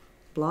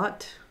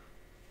 blot,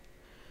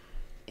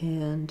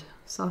 and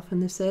soften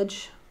this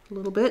edge a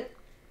little bit.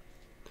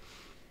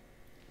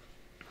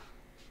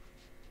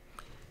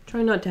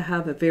 Try not to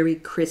have a very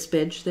crisp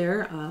edge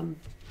there.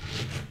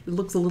 It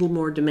looks a little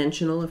more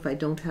dimensional if I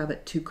don't have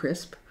it too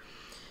crisp.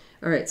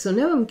 All right, so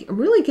now I'm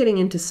really getting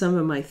into some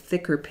of my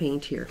thicker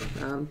paint here.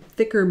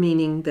 Thicker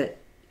meaning that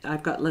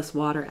I've got less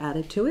water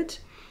added to it.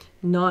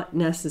 Not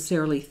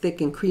necessarily thick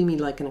and creamy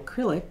like an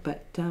acrylic,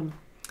 but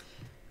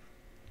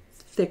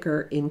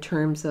thicker in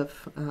terms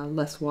of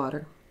less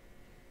water.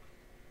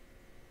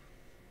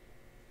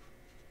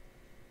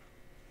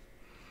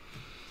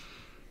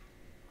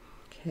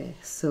 Okay,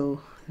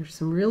 so there's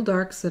some real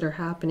darks that are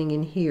happening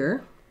in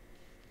here.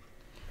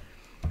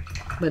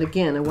 But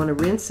again, I want to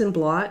rinse and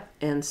blot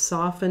and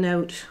soften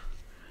out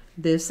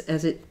this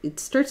as it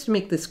starts to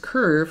make this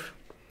curve.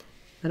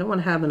 I don't want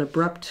to have an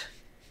abrupt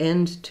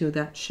end to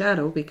that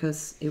shadow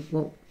because it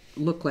won't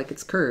look like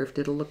it's curved.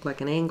 It'll look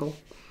like an angle.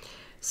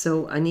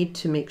 So I need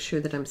to make sure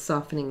that I'm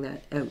softening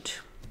that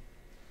out.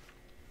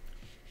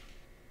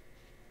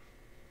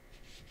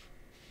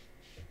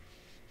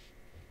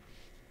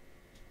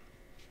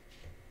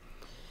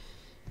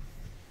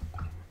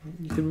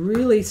 You can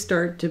really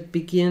start to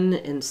begin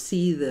and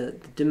see the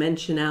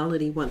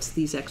dimensionality once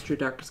these extra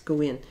darks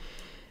go in.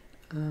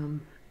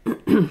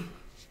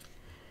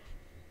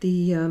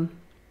 The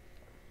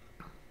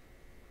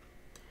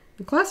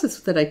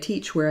classes that I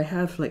teach where I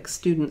have like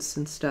students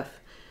and stuff,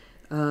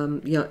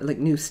 yeah, like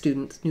new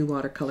students, new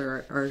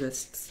watercolor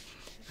artists,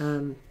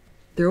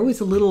 they're always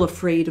a little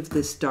afraid of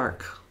this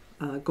dark,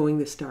 going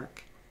this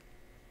dark.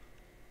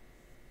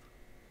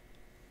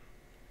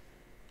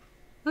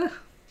 Ah.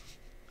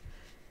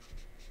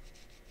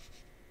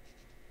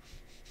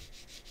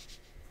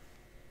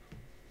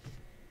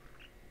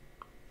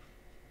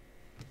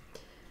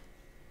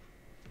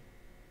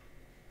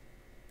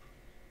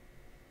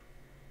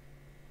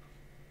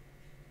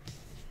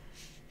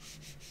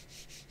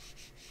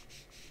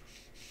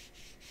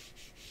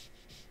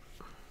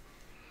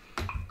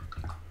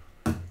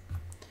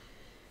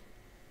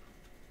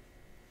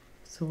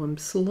 So I'm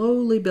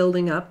slowly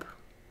building up.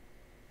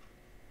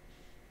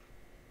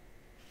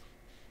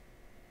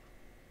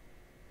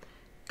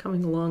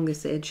 Coming along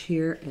this edge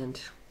here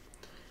and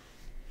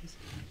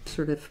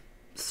sort of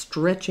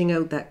stretching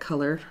out that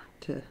color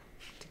to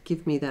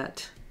give me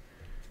that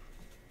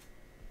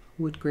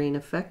wood grain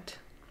effect.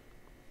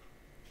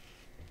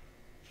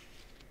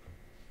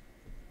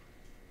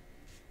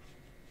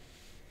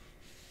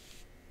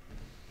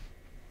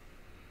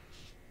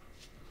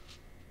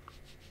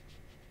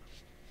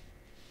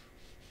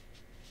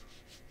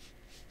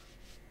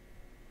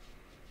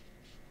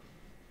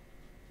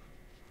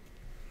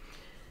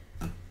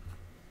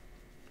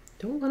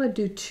 Don't want to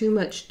do too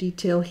much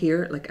detail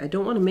here. Like I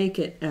don't want to make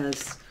it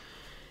as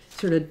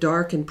sort of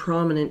dark and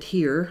prominent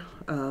here,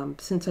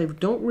 since I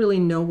don't really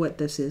know what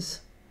this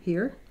is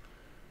here.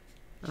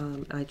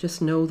 I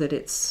just know that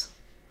it's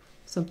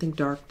something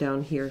dark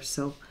down here.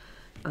 So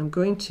I'm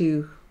going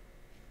to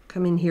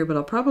come in here, but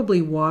I'll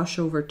probably wash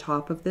over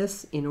top of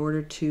this in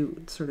order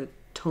to sort of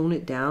tone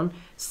it down,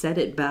 set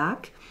it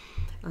back.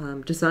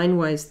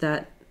 Design-wise,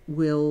 that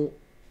will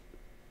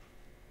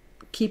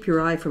keep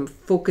your eye from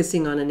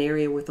focusing on an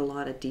area with a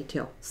lot of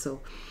detail. So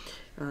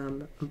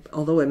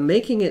although I'm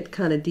making it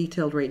kind of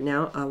detailed right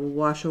now, I will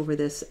wash over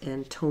this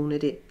and tone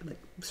it, like,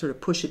 sort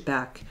of push it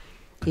back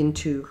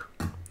into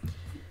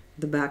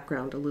the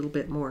background a little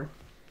bit more.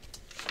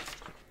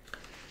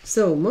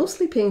 So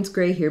mostly Payne's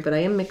gray here, but I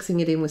am mixing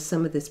it in with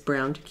some of this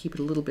brown to keep it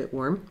a little bit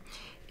warm.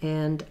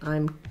 And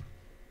I'm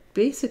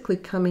basically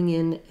coming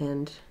in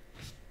and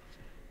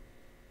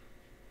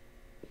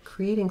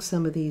creating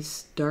some of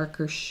these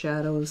darker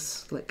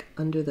shadows like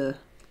under the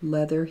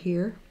leather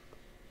here.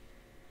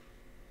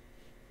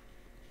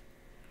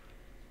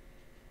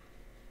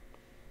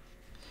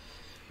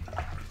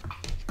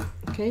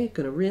 Okay,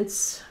 gonna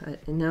rinse.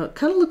 And now it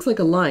kind of looks like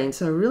a line,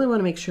 so I really want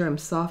to make sure I'm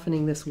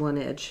softening this one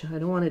edge. I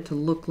don't want it to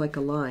look like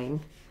a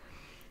line,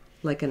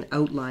 like an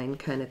outline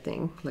kind of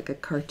thing, like a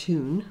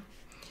cartoon.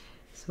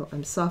 So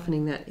I'm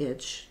softening that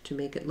edge to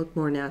make it look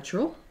more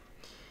natural.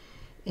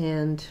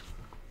 And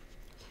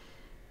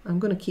I'm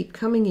going to keep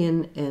coming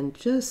in and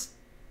just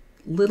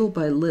little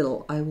by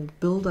little I will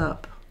build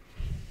up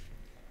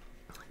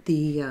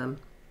the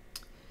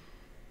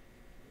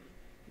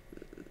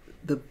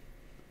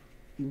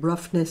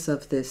roughness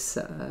of this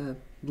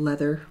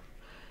leather,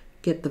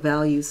 get the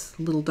values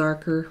a little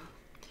darker.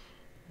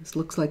 This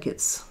looks like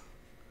it's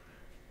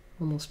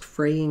almost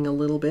fraying a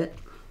little bit.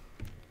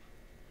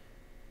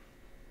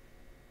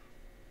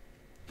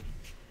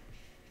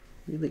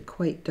 Really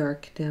quite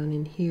dark down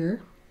in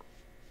here.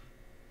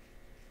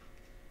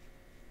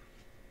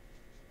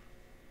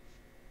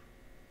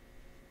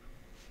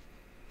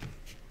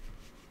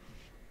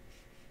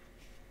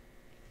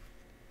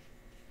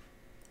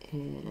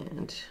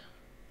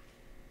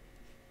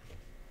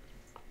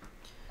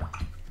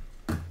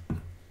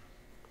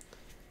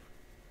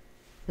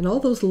 And all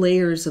those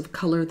layers of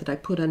color that I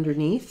put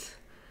underneath,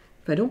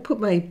 if I don't put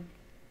my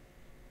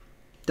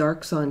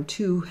darks on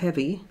too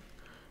heavy,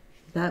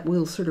 that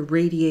will sort of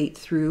radiate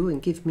through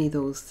and give me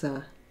those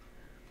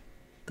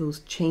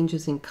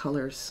changes in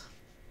colors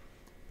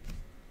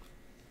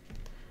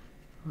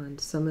on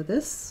some of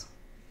this.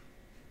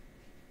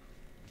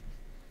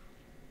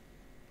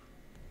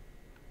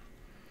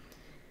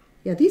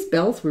 Yeah, these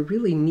bells were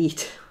really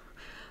neat.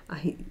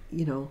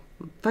 You know,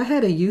 if I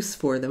had a use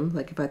for them,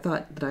 like if I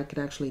thought that I could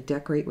actually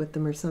decorate with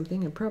them or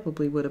something, I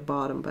probably would have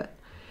bought them, but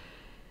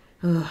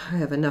I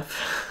have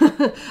enough.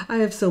 I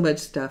have so much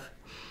stuff.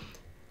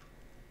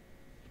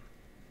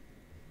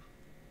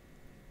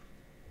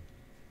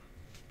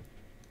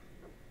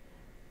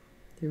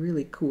 They're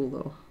really cool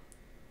though.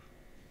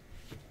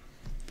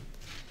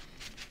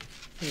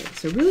 Right,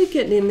 so really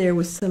getting in there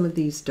with some of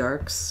these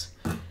darks.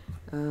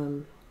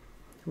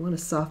 I want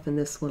to soften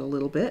this one a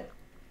little bit.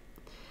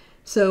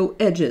 So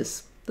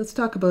edges. Let's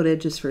talk about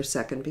edges for a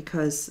second,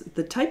 because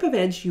the type of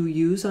edge you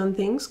use on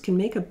things can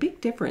make a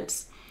big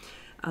difference.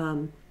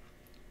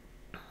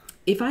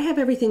 If I have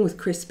everything with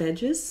crisp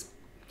edges,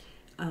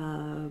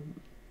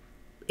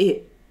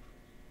 it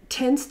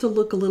tends to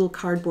look a little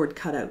cardboard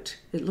cutout.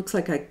 It looks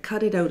like I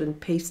cut it out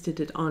and pasted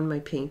it on my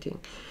painting.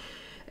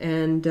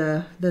 And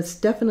that's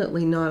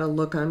definitely not a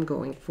look I'm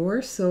going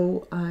for,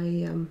 so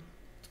I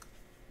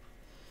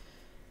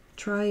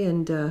try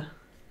to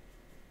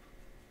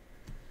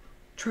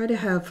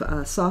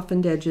have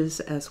softened edges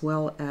as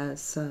well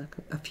as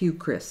a few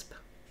crisp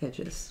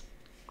edges.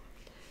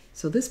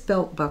 So this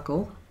belt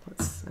buckle,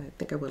 I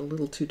think I went a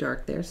little too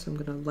dark there, so I'm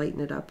going to lighten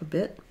it up a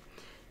bit.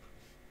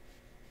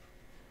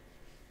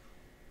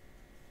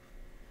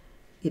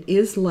 It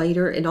is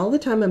lighter, and all the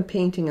time I'm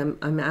painting,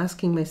 I'm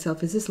asking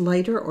myself, is this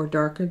lighter or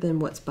darker than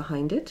what's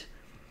behind it?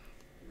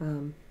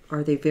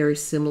 Are they very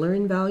similar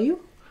in value?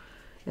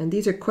 And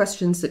these are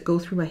questions that go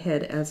through my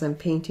head as I'm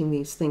painting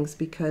these things,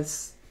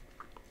 because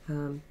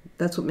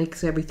that's what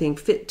makes everything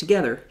fit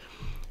together,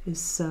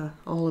 is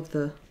all of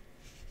the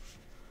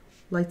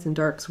lights and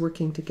darks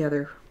working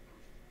together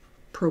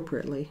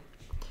appropriately.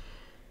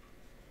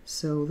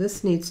 So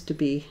this needs to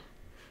be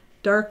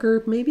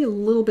darker, maybe a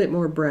little bit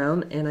more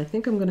brown, and I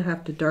think I'm going to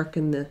have to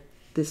darken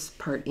this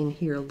part in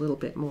here a little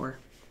bit more.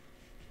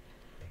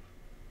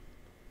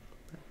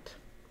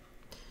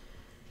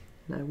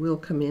 And I will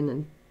come in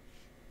and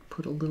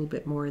put a little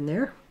bit more in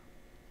there.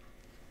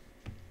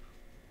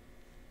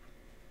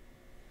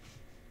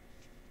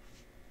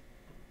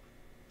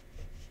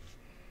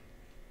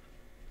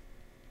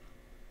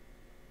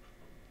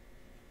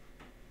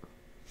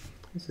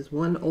 This is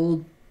one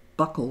old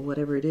buckle,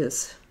 whatever it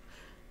is.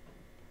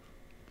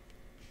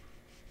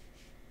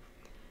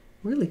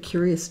 I'm really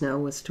curious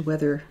now as to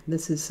whether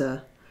this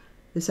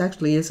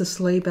actually is a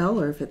sleigh bell,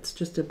 or if it's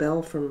just a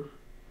bell from,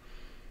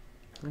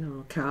 I don't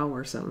know, a cow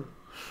or something.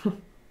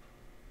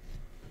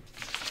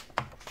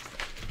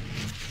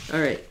 All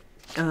right.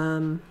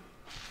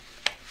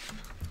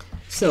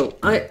 So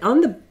on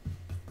the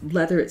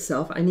leather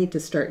itself, I need to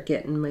start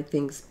getting my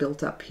things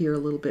built up here a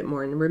little bit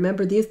more. And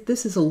remember,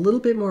 this is a little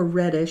bit more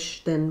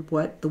reddish than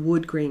what the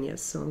wood grain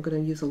is. So I'm going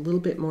to use a little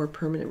bit more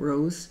permanent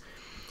rose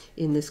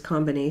in this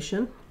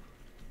combination.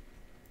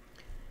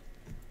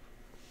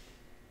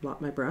 Blot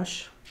my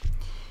brush.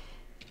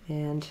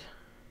 And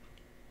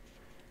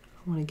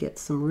I want to get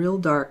some real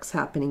darks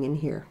happening in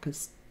here,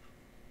 because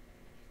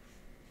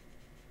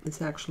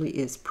this actually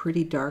is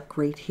pretty dark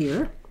right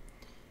here.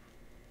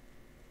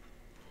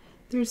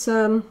 There's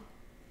a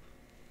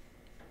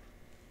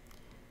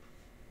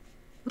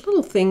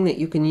little thing that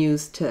you can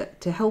use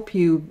to help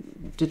you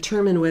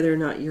determine whether or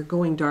not you're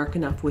going dark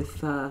enough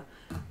with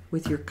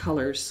your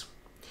colors.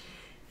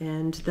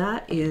 And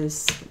that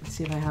is, let's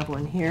see if I have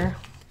one here.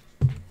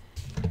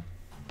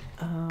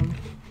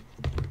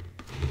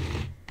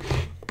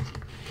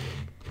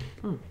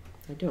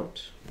 I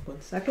don't. 1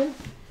 second.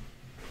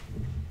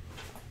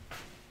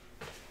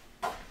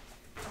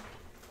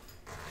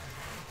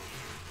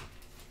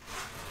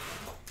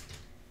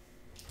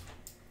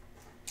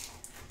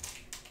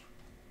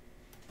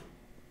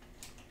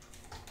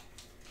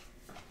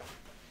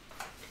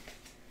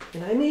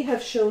 And I may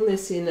have shown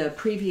this in a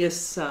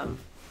previous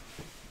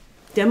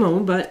demo,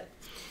 but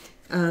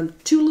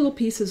 2 little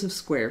pieces of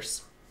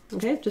squares,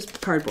 okay, just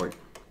cardboard,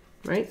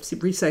 right,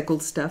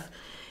 recycled stuff.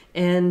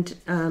 And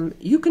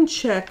you can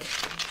check,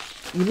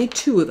 you need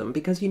 2 of them,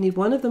 because you need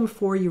one of them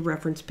for your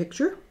reference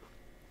picture.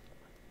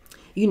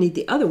 You need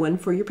the other one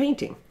for your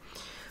painting.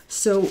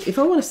 So if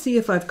I want to see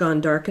if I've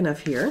gone dark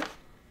enough here,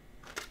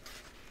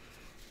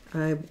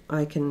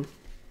 I can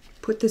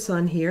put this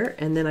on here,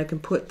 and then I can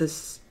put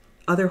this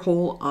other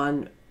hole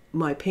on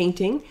my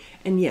painting,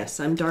 and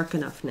yes, I'm dark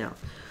enough now.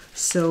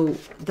 So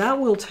that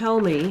will tell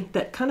me,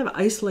 that kind of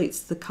isolates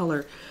the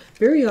color.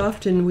 Very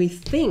often we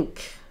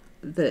think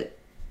that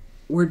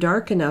we're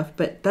dark enough,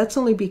 but that's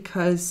only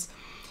because,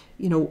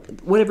 you know,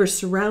 whatever's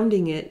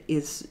surrounding it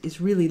is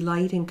really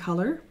light in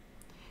color.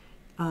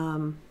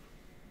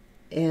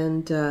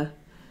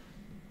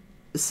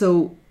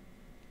 So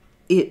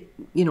it,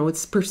 you know,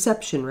 it's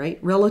perception, right?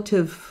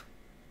 Relative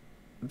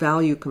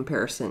value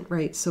comparison,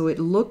 right? So it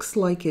looks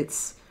like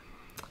it's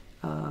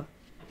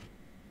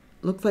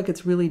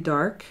really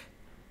dark,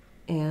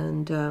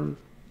 and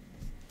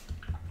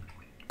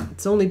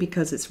it's only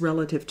because it's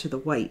relative to the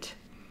white.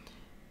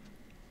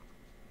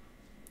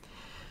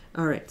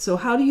 All right, so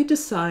how do you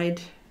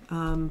decide?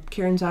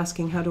 Karen's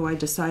asking, how do I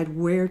decide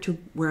where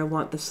I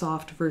want the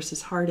soft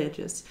versus hard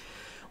edges?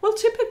 Well,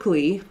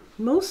 typically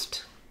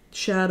most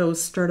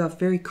shadows start off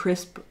very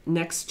crisp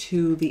next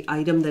to the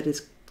item that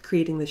is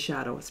creating the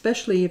shadow,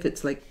 especially if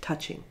it's like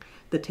touching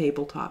the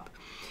tabletop.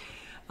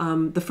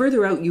 The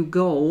further out you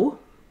go,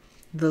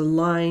 the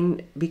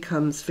line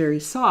becomes very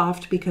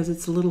soft because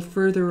it's a little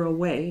further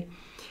away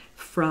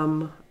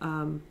from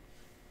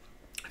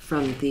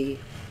the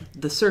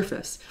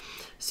surface.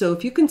 So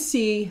if you can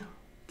see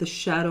the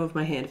shadow of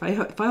my hand,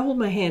 if I hold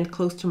my hand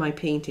close to my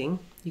painting,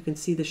 you can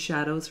see the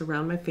shadows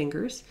around my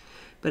fingers.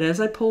 But as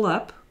I pull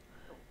up,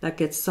 that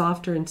gets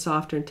softer and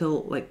softer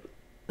until, like,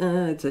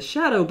 it's a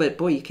shadow, but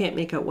boy, you can't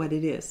make out what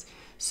it is.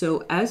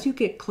 So as you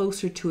get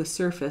closer to a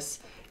surface,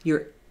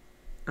 your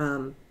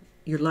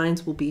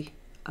lines will be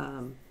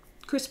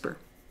crisper.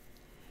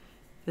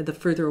 And the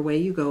further away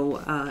you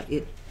go,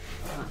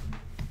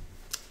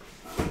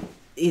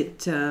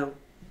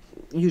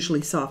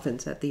 usually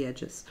softens at the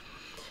edges.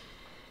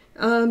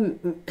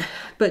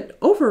 But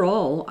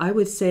overall, I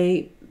would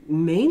say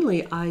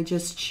mainly I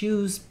just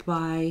choose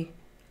by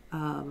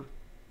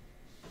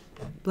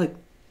like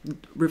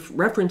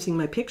referencing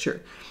my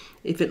picture.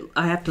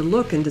 I have to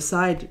look and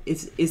decide,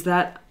 is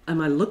that,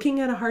 am I looking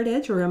at a hard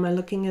edge or am I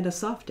looking at a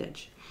soft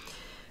edge?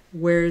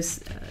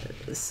 Whereas,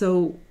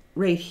 so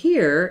right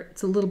here,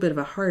 it's a little bit of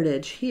a hard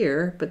edge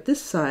here, but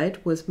this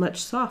side was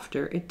much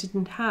softer. It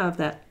didn't have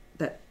that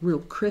real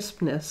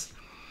crispness.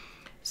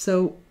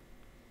 So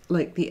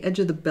like the edge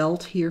of the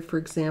belt here, for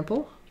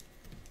example,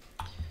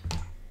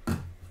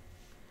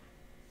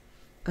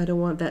 I don't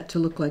want that to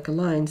look like a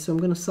line, so I'm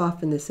going to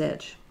soften this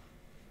edge.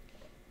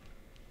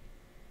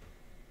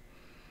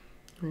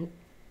 Right.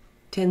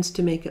 Tends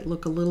to make it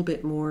look a little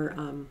bit more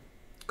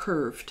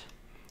curved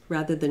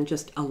rather than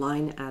just a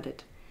line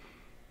added.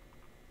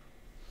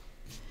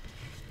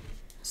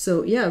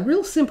 So yeah,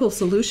 real simple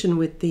solution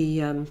with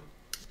the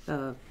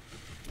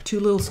 2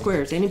 little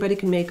squares. Anybody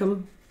can make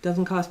them.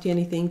 Doesn't cost you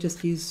anything.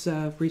 Just use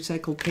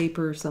recycled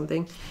paper or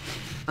something.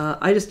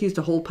 I just used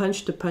a hole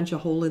punch to punch a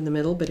hole in the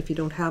middle, but if you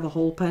don't have a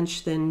hole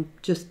punch, then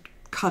just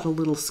cut a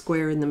little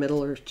square in the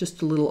middle or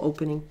just a little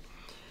opening.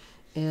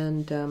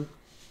 And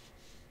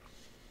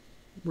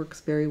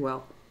works very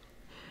well.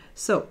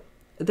 So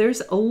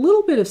there's a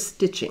little bit of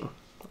stitching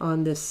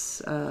on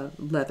this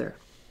leather.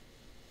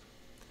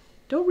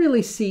 Don't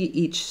really see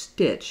each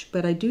stitch,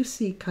 but I do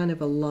see kind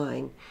of a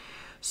line.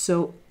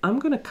 So I'm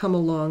going to come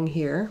along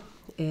here,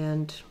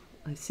 and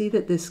I see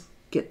that this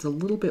gets a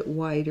little bit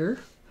wider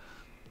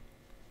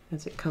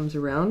as it comes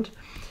around,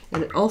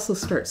 and it also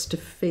starts to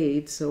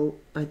fade, so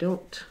I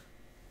don't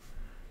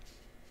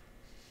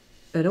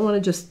want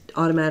to just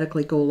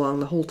automatically go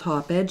along the whole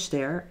top edge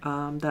there.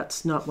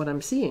 That's not what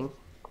I'm seeing.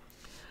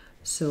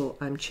 So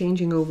I'm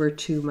changing over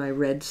to my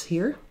reds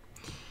here,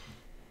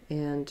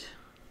 and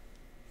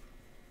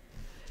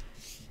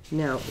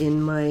now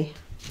in my,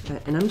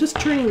 and I'm just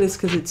turning this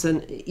because it's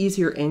an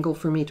easier angle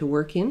for me to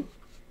work in,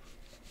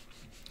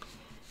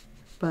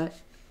 but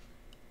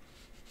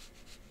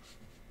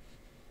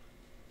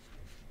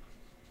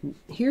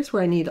here's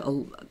where I need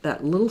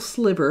that little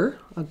sliver,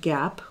 a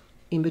gap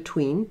in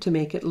between, to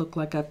make it look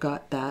like I've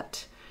got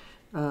that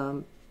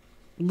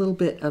little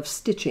bit of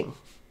stitching.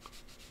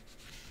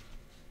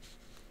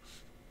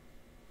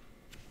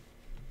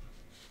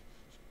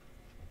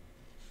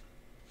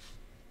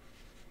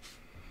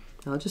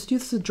 I'll just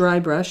use the dry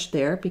brush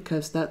there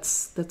because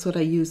that's what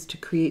I used to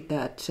create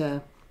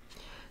that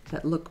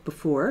that look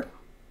before.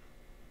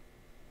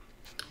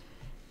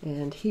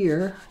 And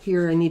here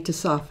I need to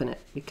soften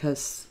it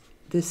because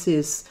this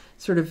is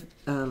sort of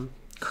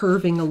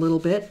curving a little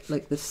bit,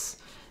 like this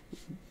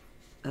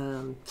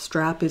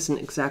strap isn't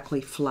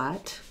exactly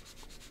flat.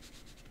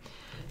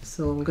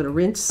 So I'm going to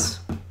rinse,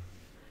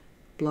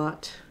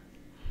 blot,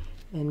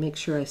 and make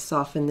sure I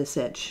soften this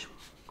edge.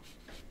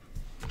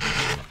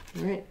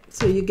 All right,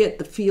 so you get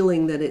the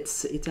feeling that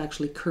it's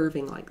actually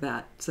curving like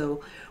that.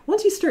 So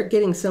once you start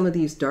getting some of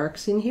these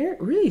darks in here,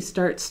 it really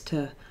starts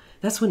to,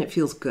 that's when it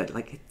feels good.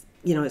 Like,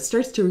 you know, it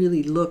starts to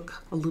really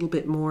look a little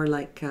bit more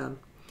like you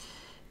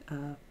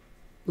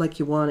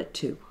want it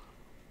to.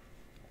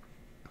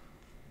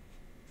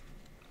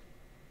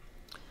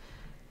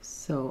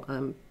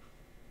 So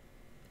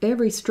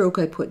every stroke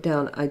I put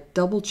down, I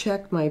double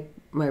check my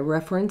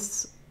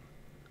reference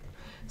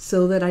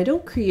so that I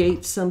don't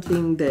create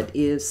something that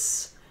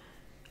is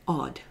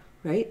odd,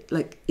 right?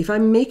 Like if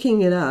I'm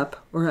making it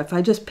up, or if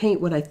I just paint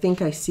what I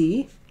think I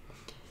see,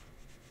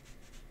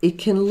 it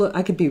can look,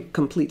 I could be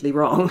completely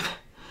wrong.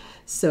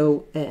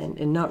 So,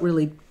 and not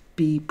really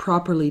be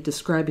properly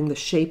describing the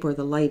shape or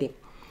the lighting.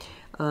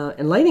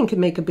 And lighting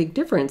can make a big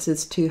difference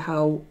as to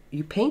how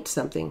you paint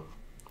something.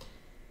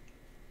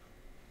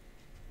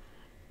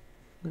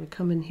 I'm going to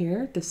come in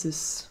here. This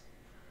is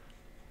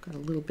got a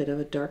little bit of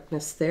a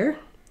darkness there.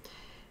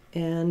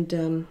 And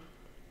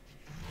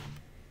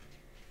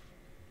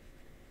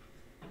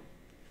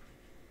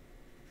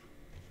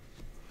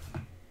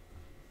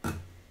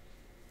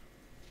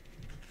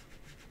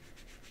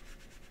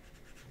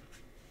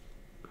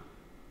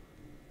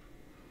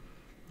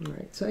all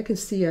right, so I can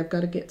see I've got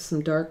to get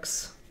some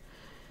darks.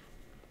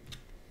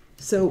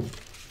 So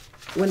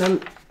when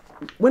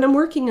I'm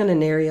working on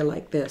an area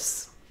like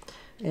this,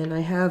 and I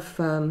have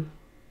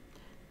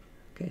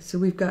okay, so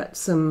we've got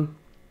some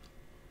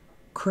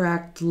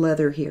cracked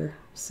leather here.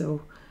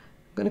 So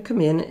I'm going to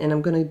come in and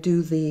I'm going to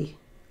do the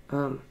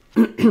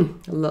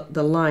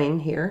the line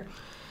here,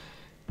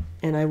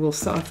 and I will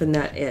soften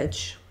that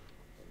edge.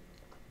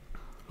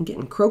 I'm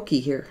getting croaky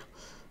here.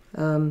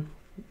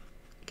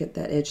 Get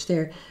that edge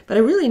there, but I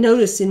really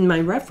notice in my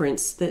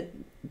reference that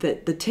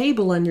the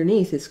table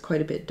underneath is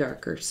quite a bit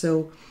darker,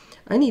 so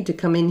I need to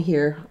come in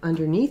here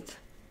underneath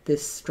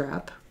this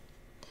strap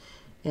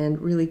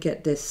and really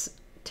get this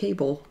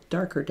table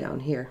darker down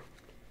here.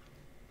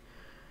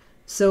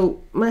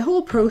 So my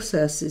whole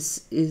process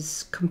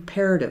is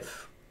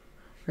comparative,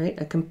 right?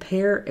 I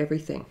compare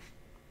everything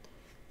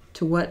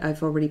to what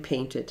I've already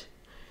painted,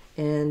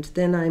 and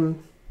then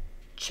I'm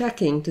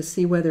checking to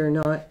see whether or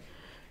not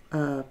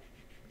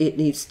it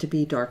needs to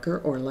be darker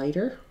or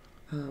lighter.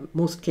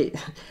 Most cases,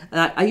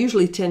 I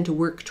usually tend to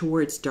work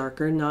towards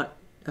darker, not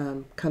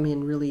come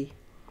in really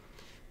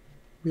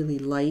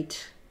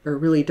light or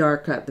really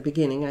dark at the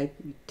beginning. I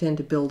tend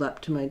to build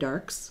up to my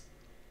darks.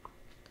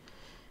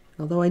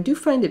 Although I do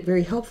find it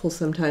very helpful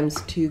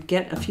sometimes to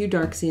get a few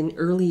darks in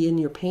early in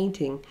your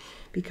painting,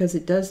 because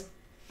it does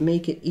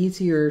make it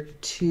easier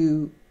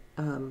to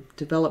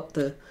develop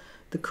the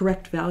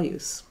correct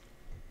values.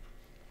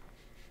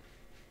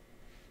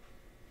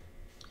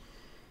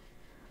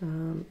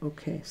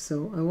 Okay,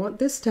 so I want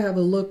this to have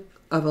a look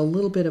of a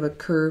little bit of a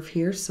curve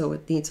here, so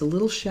it needs a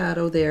little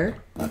shadow there,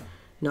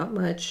 not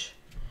much,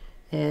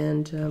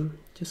 and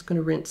just going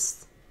to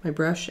rinse my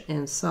brush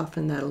and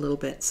soften that a little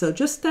bit. So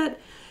just that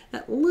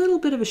little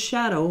bit of a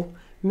shadow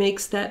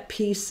makes that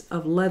piece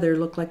of leather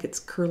look like it's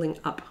curling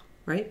up,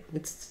 right?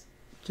 It's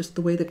just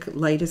the way the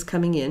light is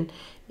coming in,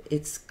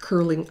 it's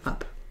curling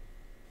up.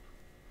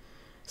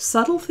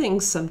 Subtle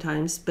things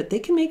sometimes, but they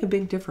can make a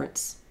big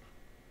difference.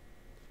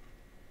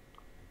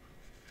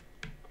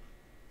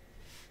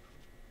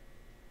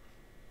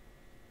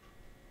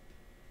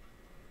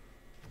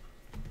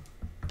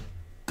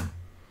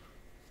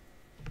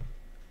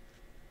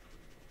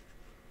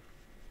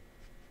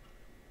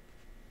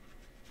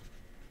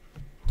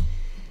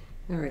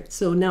 All right,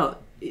 so now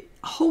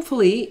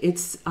hopefully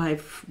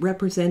I've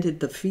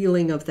represented the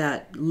feeling of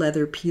that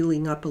leather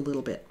peeling up a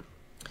little bit.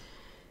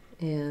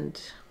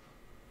 And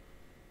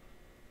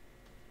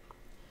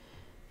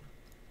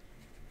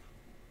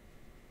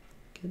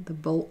get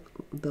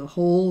the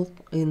hole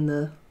in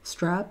the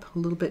strap a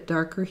little bit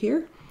darker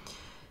here.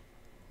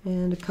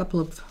 And a couple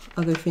of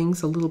other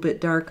things a little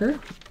bit darker.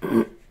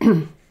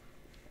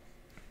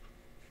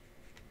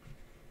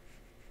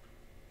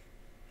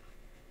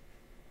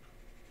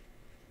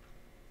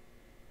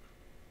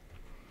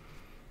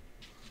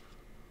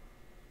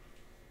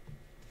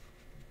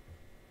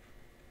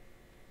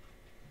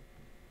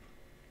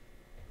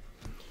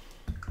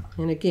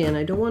 And again,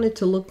 I don't want it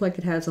to look like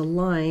it has a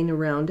line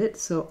around it,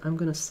 so I'm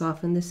going to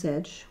soften this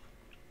edge.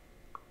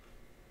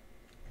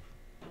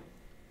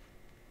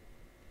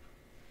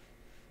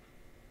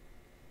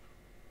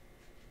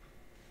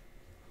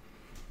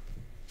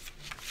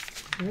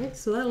 All right,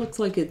 so that looks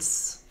like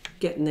it's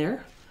getting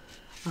there.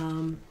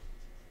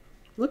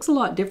 Looks a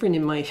lot different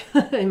in my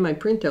in my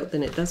printout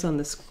than it does on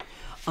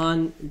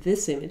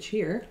this image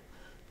here.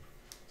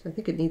 So I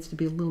think it needs to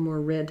be a little more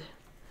red.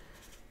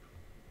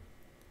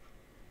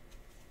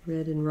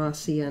 Red and raw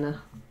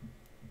sienna.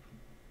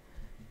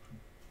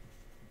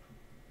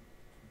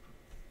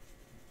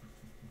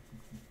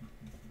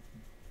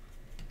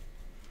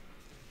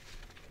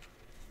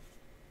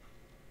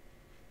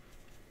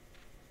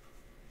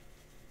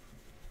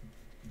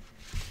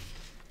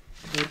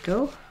 There we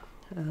go.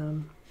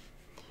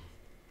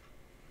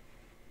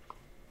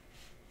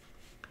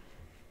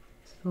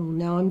 So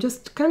now I'm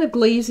just kind of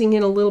glazing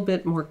in a little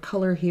bit more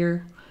color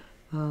here.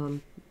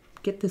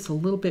 Get this a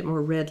little bit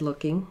more red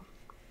looking.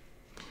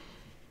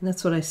 And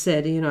that's what I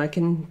said, you know, I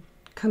can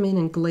come in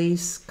and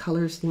glaze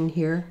colors in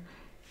here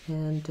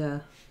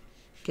and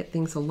get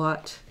things a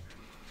lot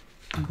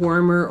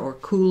warmer or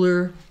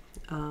cooler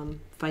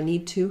if I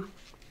need to.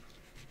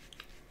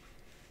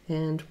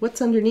 And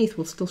what's underneath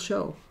will still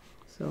show.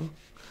 So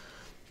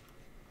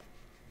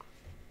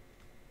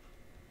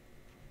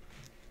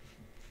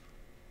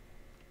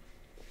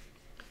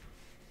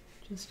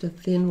just a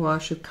thin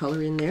wash of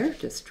color in there,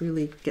 just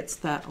really gets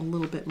that a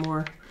little bit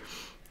more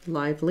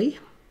lively.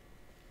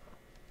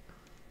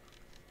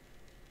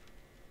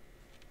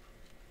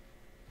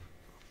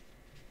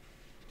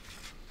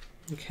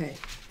 Okay,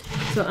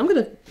 so I'm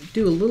going to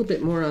do a little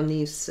bit more on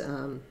these,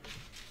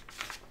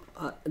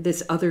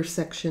 this other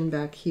section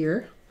back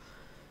here,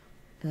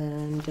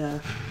 and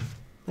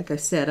like I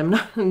said, I'm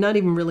not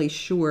even really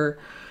sure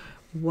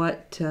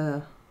what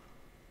I'm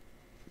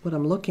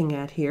looking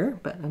at here,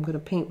 but I'm going to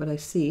paint what I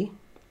see.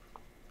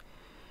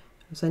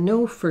 As I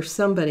know for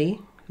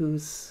somebody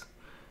who's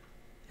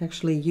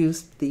actually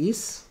used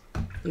these,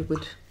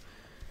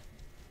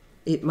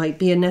 it might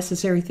be a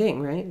necessary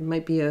thing, right? It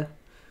might be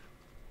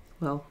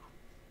well,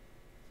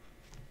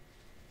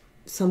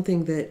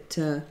 something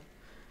that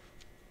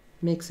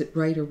makes it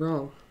right or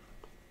wrong.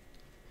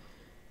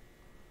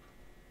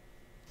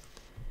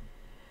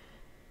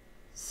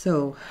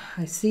 So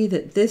I see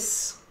that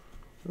this,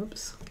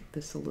 oops, get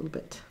this a little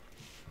bit.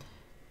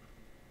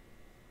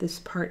 This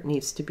part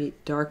needs to be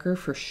darker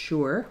for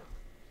sure.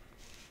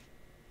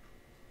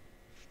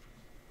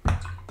 Just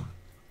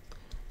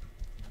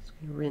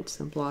gonna rinse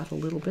and blot a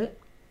little bit.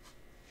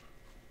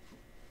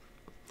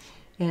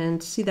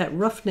 And see, that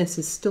roughness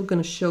is still going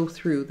to show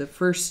through. The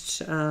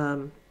first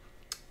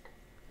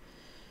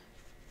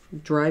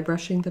dry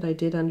brushing that I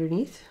did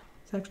underneath,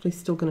 it's actually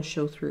still going to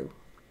show through.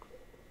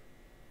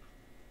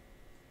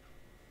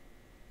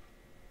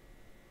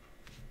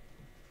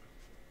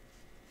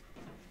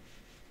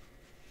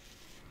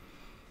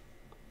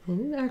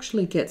 And it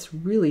actually gets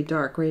really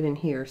dark right in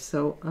here,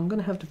 so I'm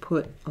going to have to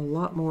put a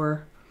lot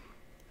more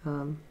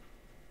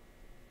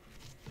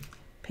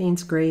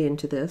Payne's gray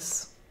into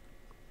this.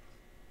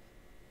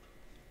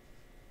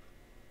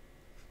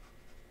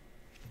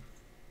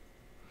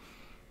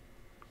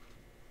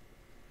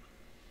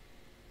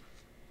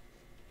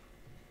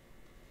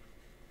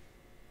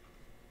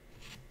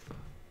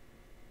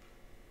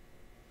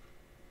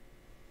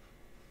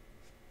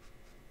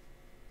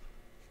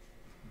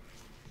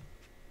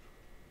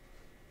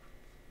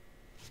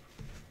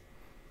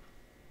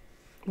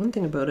 One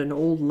thing about an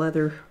old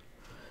leather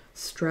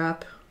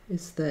strap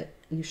is that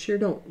you sure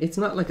don't, it's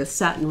not like a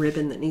satin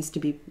ribbon that needs to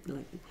be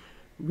like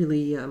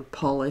really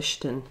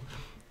polished and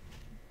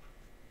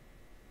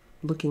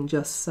looking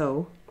just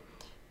so.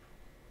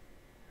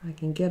 I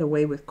can get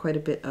away with quite a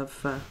bit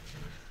of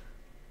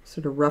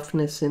sort of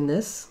roughness in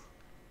this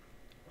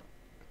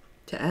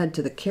to add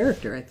to the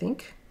character, I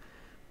think.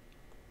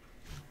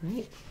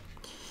 Right.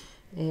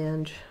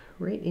 And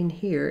right in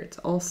here, it's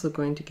also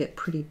going to get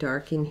pretty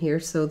dark in here.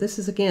 So this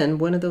is, again,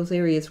 one of those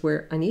areas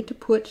where I need to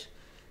put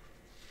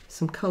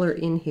some color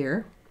in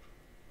here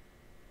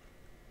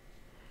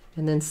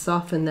and then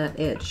soften that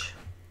edge.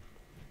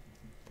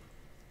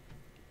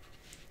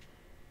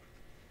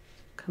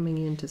 Coming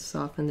in to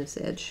soften this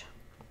edge.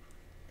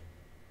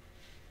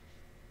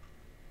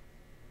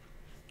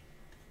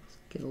 Let's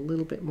get a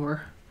little bit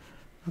more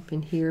up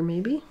in here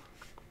maybe.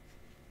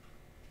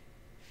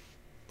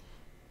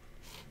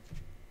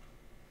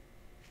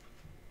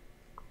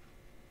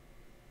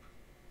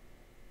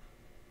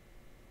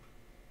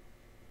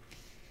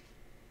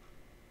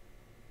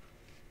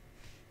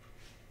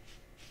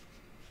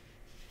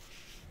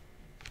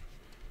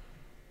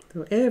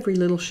 So every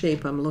little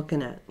shape I'm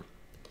looking at.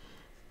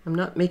 I'm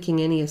not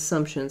making any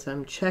assumptions.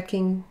 I'm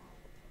checking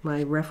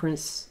my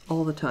reference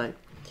all the time.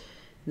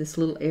 This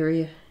little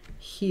area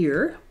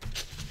here,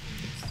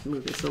 let's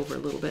move this over a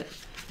little bit.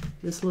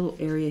 This little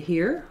area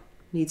here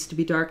needs to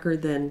be darker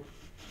than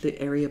the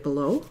area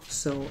below.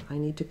 So I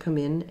need to come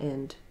in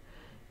and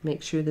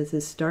make sure that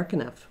this is dark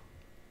enough.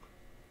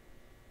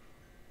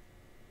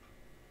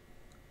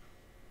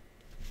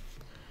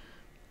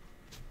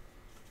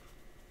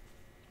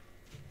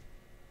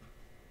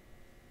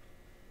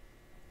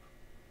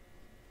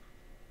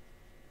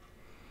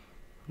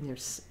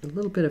 There's a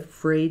little bit of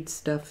frayed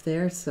stuff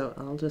there, so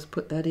I'll just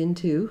put that in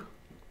too.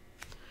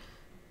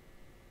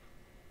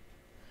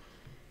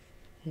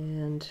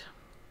 And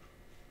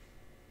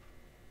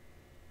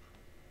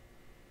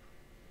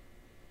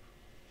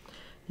I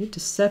need to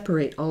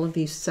separate all of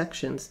these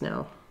sections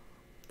now.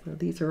 So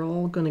these are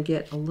all going to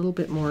get a little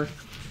bit more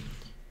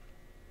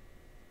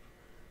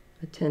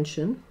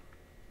attention.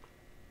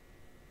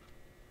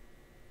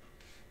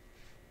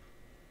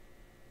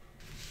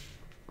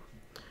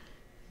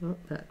 Oh,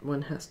 that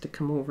one has to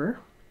come over.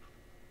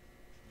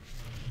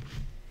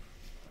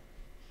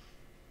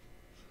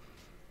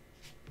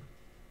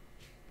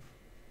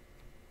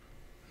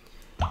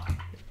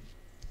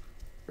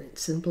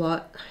 Rinse and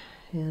blot,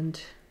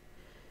 and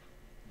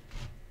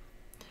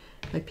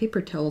my paper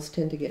towels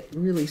tend to get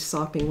really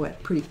sopping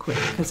wet pretty quick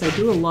because I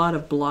do a lot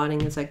of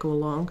blotting as I go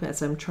along,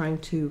 as I'm trying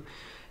to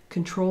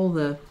control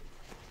the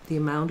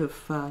amount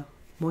of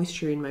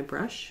moisture in my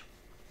brush.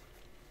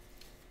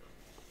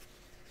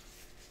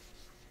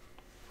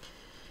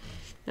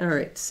 All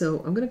right, so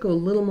I'm going to go a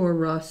little more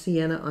raw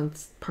sienna on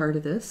part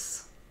of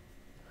this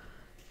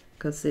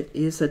because it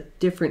is a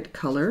different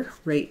color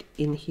right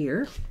in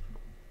here.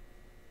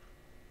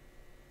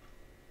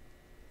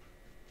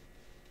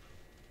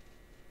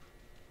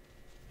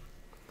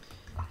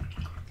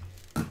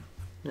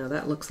 Now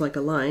that looks like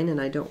a line and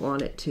I don't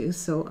want it to,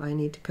 so I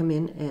need to come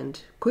in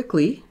and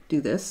quickly do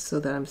this so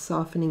that I'm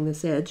softening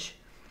this edge.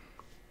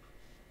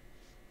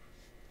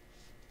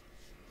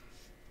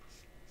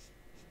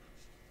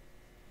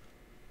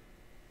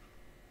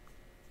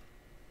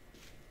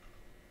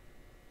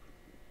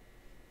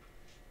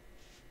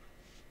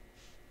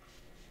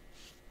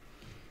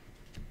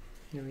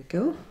 There we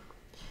go.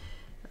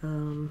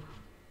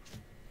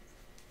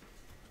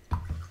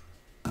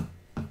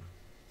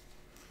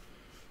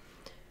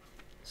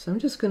 So I'm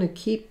just going to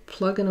keep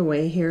plugging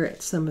away here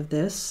at some of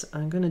this.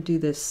 I'm going to do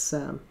this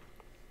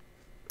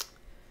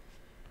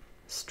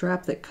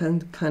strap that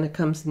kind of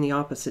comes in the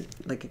opposite,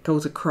 like it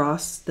goes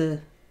across the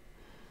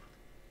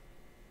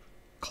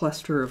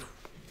cluster of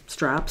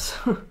straps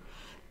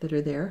that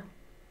are there.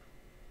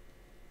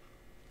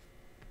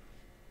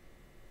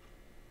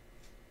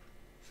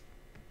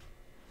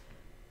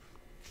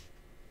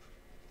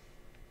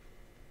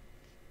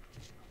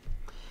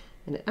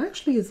 And it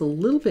actually is a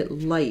little bit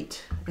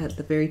light at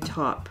the very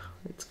top.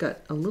 It's got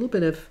a little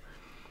bit of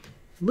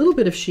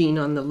sheen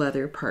on the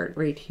leather part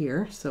right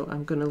here, so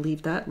I'm going to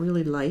leave that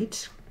really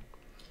light.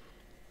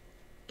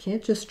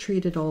 Can't just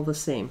treat it all the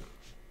same.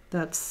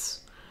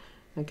 That's,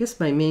 I guess,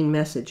 my main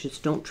message is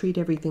don't treat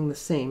everything the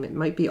same. It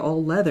might be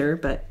all leather,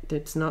 but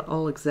it's not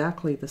all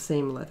exactly the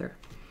same leather.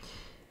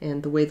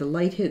 And the way the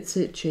light hits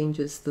it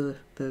changes the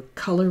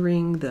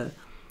coloring, the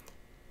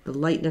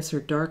lightness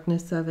or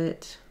darkness of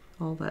it,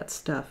 all that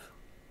stuff.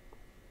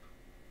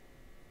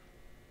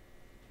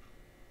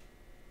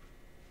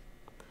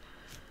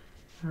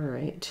 All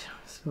right,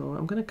 so So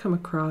I'm going to come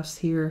across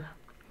here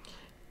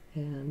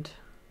and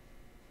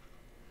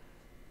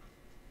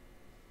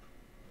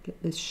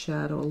get this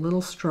shadow a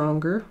little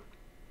stronger.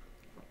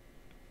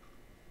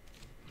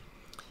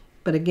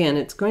 But again,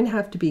 it's going to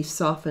have to be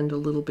softened a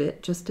little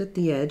bit just at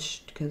the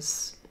edge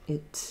because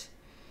it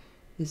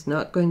is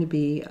not going to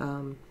be,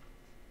 you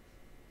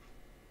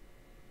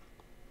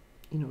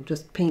know,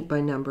 just paint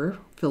by number,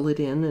 fill it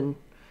in and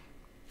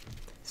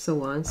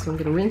so on. So I'm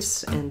going to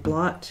rinse and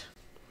blot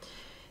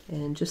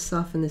and just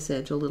soften this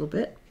edge a little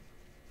bit.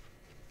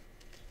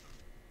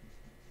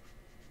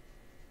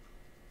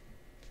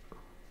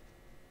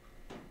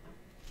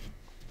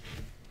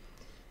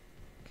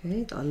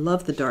 Okay, I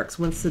love the darks.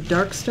 Once the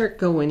darks start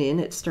going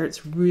in, it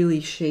starts really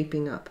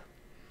shaping up.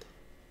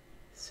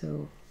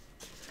 So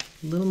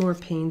a little more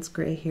Payne's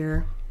gray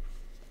here.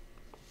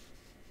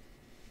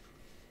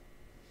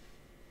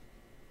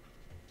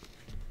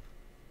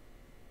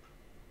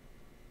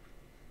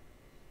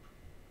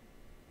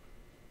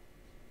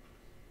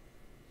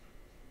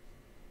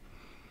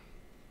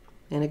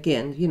 And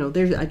again, you know,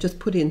 I just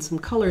put in some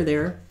color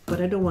there,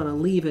 but I don't want to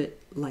leave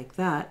it like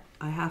that.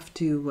 I have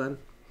to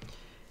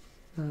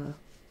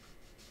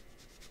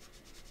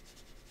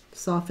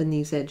soften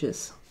these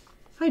edges.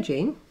 Hi,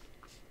 Jane.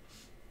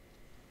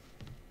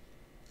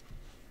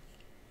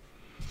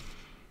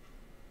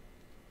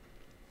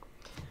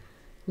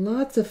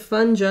 Lots of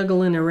fun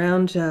juggling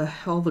around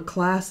all the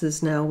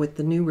classes now with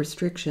the new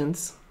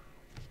restrictions.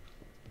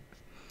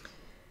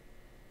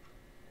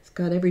 It's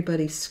got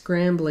everybody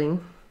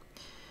scrambling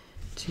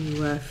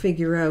to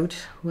figure out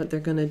what they're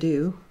going to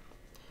do.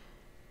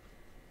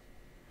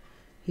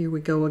 Here we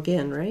go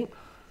again, right?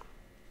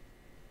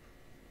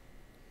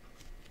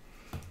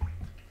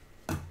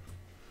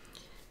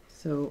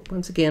 So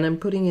once again, I'm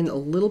putting in a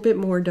little bit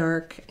more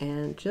dark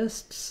and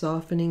just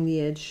softening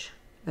the edge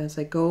as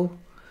I go.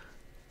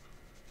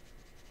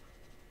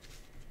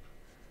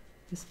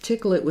 Just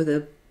tickle it with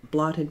a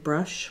blotted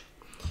brush.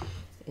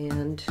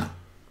 And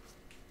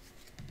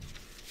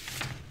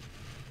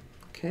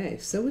okay,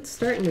 so it's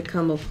starting to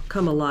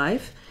come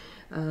alive.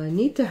 I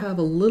need to have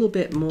a little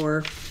bit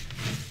more,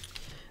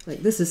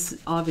 like this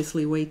is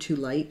obviously way too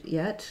light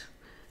yet,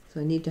 so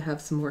I need to have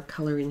some more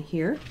color in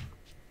here.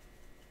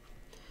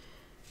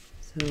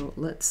 So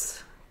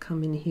let's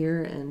come in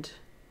here and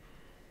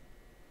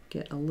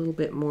get a little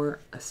bit more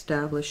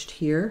established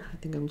here. I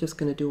think I'm just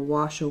going to do a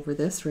wash over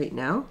this right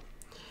now.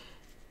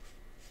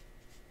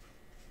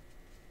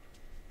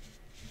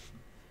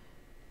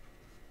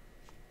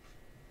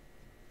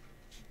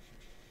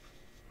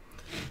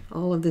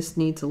 All of this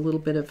needs a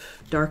little bit of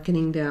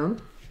darkening down,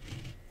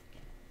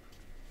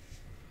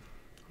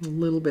 a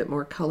little bit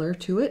more color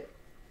to it.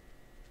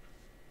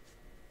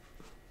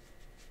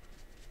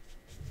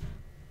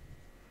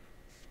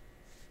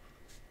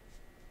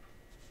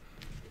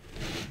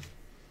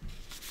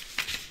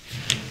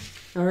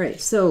 All right,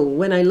 so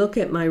when I look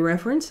at my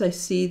reference, I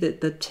see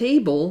that the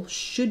table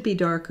should be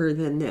darker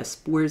than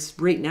this, whereas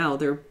right now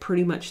they're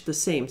pretty much the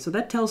same. So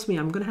that tells me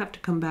I'm going to have to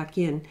come back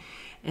in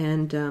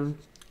and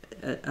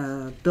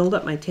build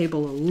up my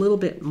table a little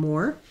bit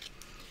more.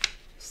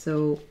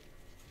 So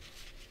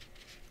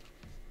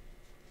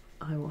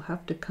I will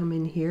have to come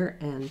in here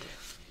and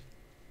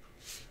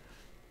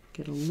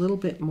get a little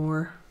bit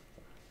more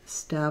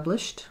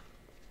established.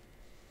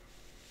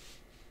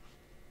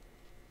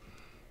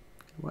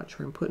 Watch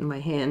where I'm putting my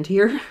hand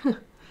here. Don't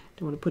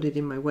want to put it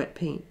in my wet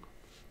paint.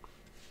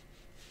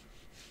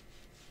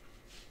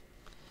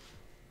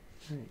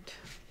 All right.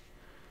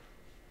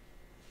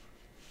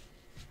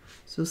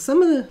 So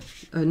some of the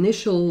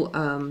initial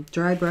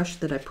dry brush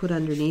that I put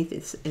underneath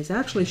is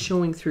actually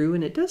showing through,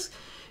 and it does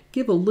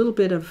give a little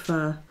bit of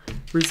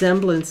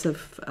resemblance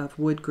of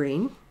wood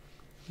grain,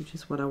 which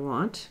is what I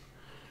want.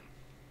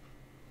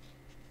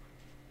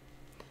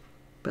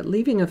 But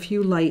leaving a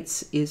few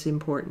lights is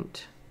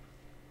important.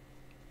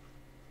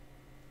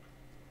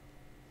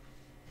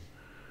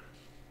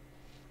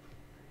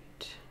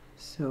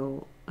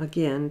 So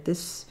again,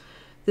 this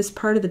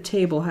part of the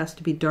table has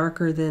to be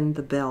darker than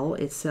the bell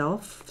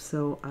itself.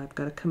 So I've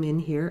got to come in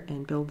here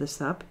and build this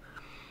up.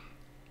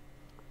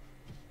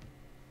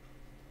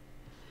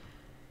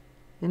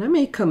 And I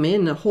may come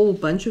in a whole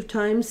bunch of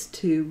times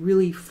to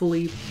really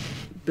fully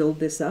build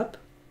this up,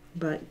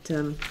 but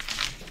you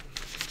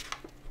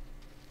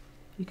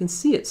can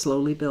see it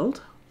slowly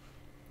build.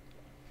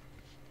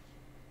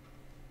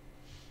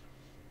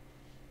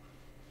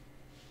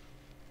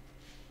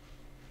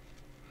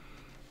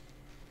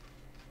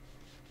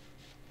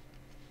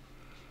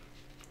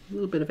 A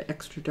little bit of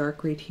extra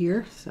dark right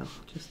here, so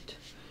just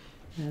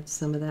add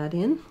some of that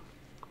in.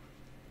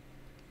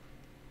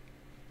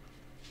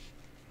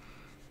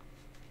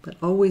 But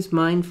always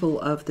mindful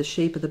of the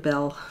shape of the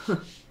bell.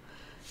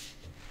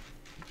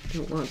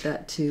 Don't want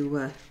that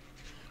to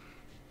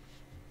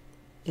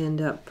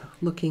end up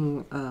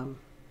looking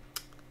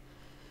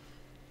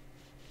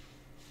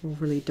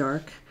overly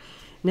dark.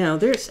 Now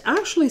there's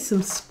actually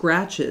some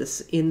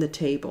scratches in the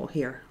table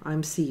here,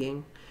 I'm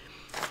seeing.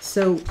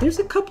 So there's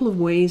a couple of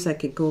ways I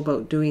could go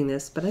about doing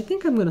this, but I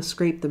think I'm going to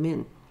scrape them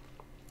in.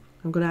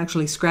 I'm going to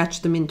actually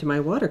scratch them into my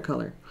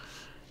watercolor.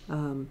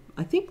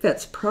 I think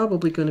that's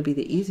probably going to be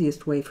the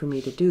easiest way for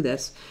me to do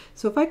this.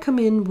 So if I come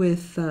in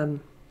with, you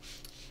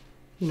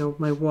know,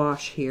 my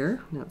wash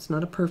here. Now it's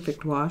not a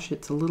perfect wash.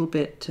 It's a little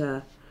bit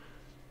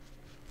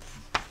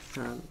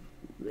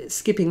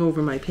skipping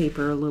over my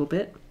paper a little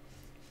bit,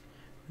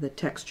 the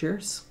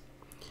textures.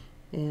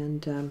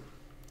 And I'm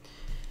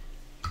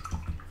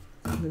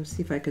going to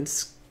see if I can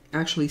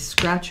actually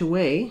scratch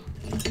away.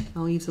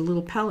 I'll use a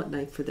little palette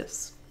knife for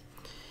this.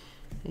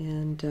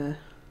 And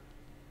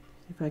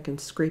if I can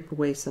scrape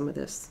away some of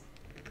this.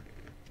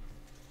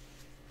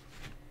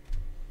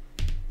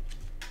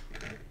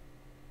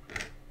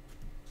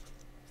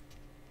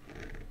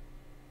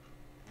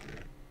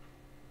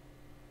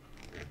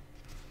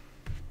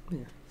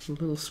 There, some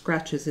little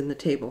scratches in the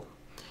table.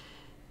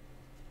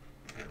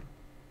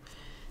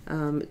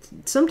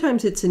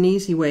 Sometimes it's an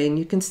easy way, and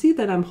you can see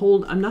that I'm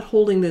not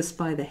holding this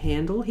by the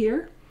handle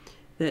here,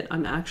 that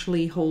I'm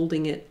actually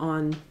holding it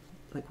on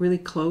like really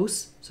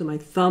close. So my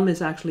thumb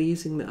is actually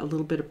using a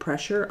little bit of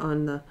pressure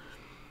on the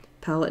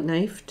palette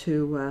knife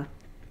to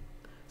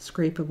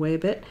scrape away a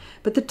bit.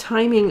 But the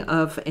timing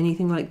of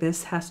anything like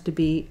this has to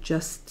be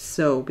just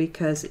so,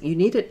 because you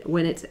need it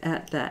when it's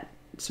at that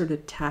sort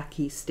of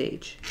tacky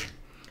stage.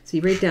 See,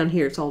 right down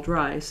here it's all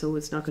dry, so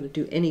it's not going to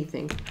do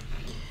anything.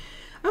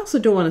 I also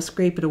don't want to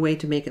scrape it away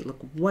to make it look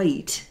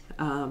white.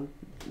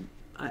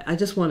 I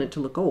just want it to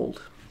look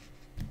old.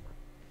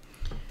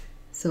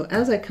 So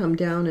as I come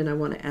down and I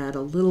want to add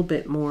a little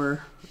bit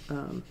more,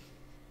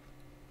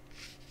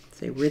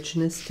 say,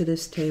 richness to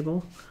this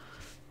table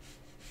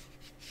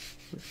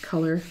with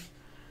color,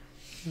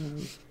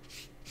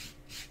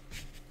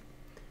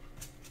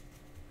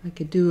 I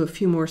could do a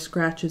few more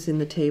scratches in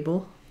the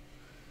table,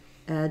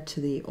 add to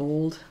the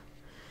old.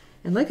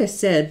 And like I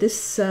said,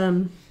 this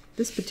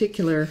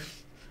particular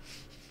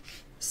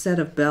set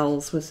of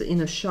bells was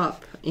in a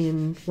shop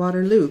in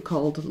Waterloo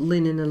called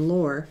Linen and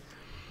Lore,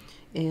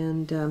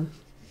 and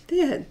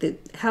they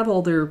have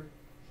all their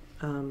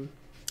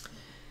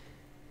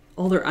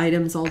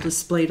items all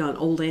displayed on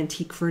old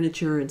antique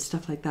furniture and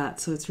stuff like that.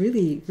 So it's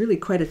really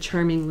quite a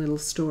charming little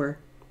store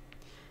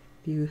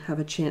if you have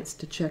a chance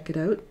to check it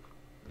out.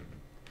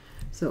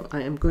 So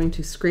I am going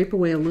to scrape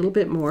away a little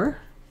bit more,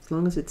 as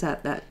long as it's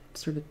at that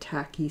sort of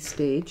tacky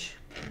stage.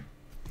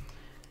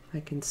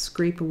 I can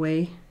scrape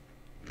away,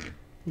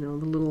 you know,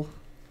 the little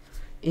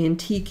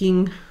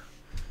antiquing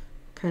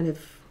kind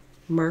of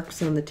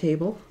marks on the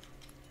table.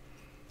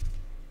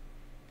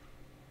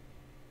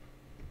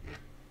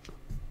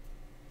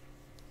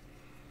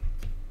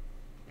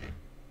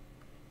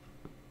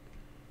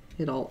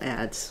 It all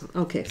adds.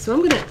 Okay, so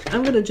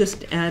I'm gonna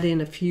just add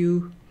in a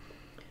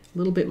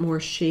little bit more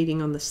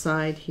shading on the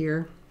side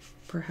here,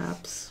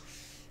 perhaps.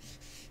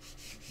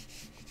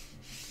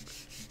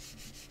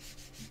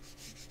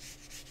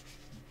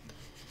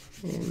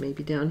 And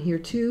maybe down here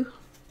too.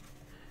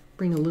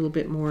 Bring a little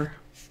bit more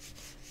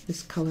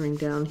this coloring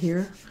down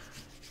here.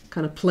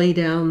 Kind of play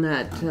down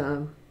that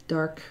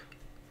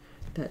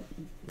that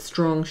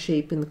strong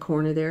shape in the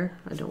corner there.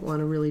 I don't want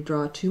to really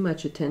draw too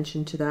much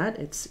attention to that.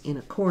 It's in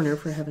a corner,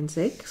 for heaven's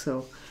sake,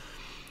 so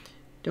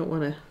I don't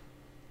want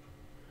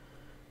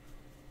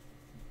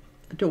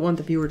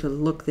the viewer to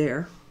look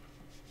there.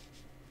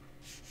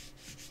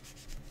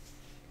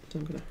 So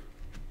I'm gonna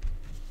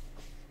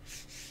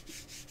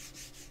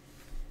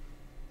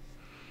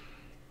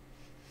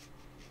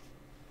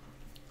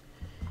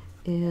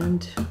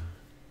and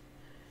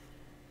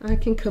I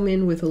can come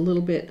in with a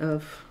little bit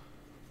of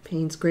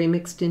Payne's Gray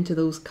mixed into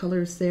those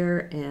colors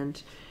there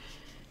and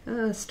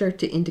start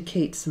to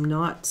indicate some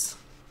knots.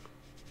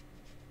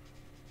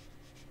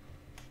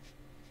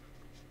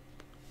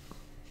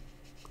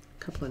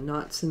 A couple of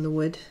knots in the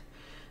wood.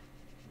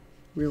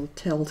 Real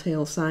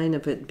telltale sign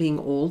of it being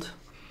old.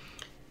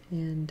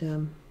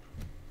 And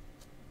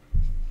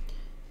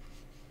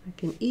I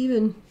can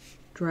even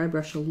dry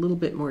brush a little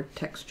bit more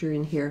texture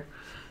in here.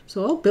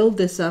 So I'll build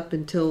this up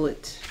until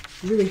it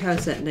really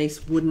has that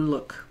nice wooden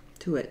look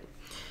to it.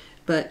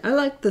 But I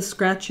like the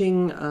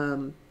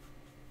scratching,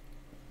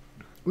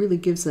 really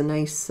gives a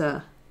nice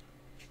sort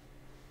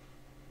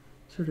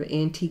of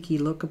antique-y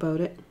look about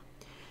it.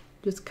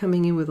 Just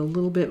coming in with a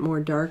little bit more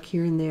dark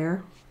here and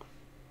there.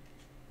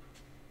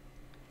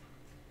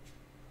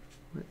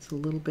 It's a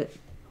little bit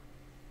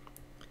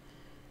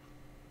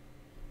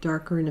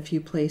darker in a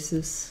few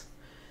places.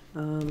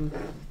 I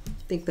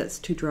think that's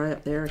too dry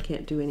up there. I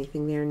can't do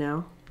anything there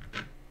now.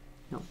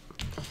 No.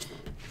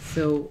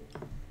 So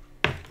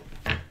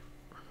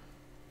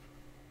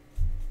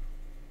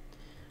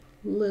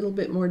a little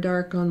bit more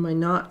dark on my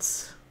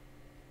knots.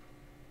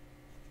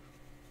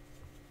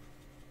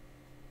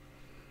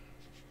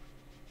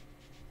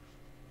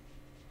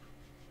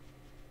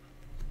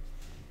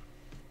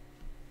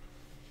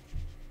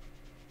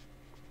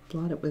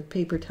 Blot it with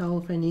paper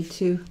towel if I need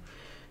to.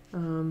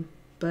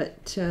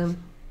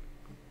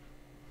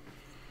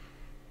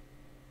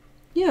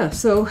 Yeah,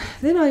 so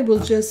then I will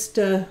just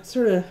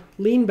sort of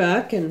lean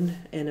back and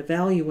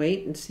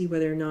evaluate and see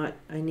whether or not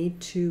I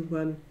need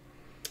to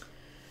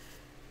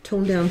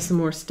tone down some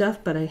more stuff,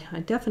 but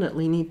I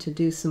definitely need to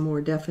do some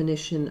more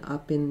definition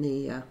up in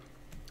the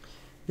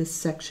this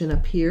section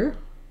up here.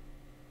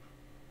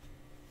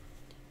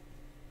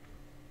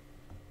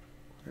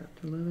 We're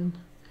up to 11.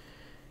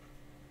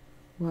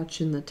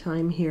 Watching the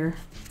time here.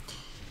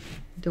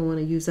 Don't want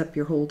to use up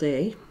your whole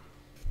day.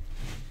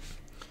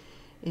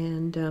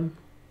 And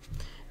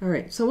all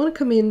right, so I want to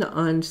come in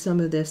on some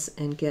of this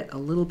and get a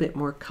little bit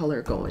more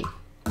color going.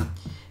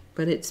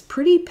 But it's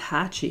pretty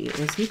patchy.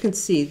 As you can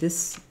see,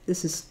 this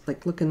is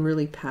like looking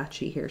really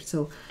patchy here.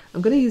 So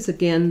I'm going to use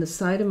again the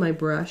side of my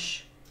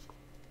brush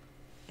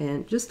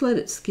and just let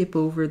it skip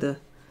over the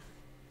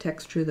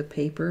texture of the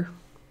paper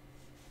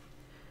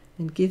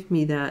and give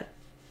me that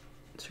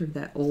sort of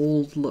that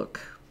old look.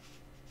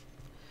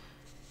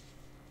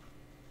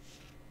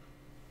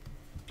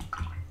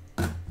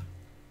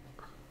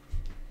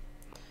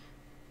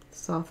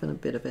 Soften a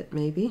bit of it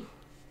maybe.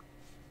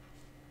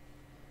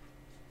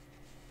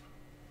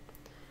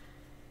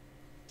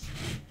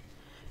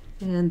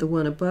 And the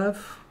one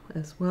above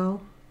as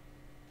well.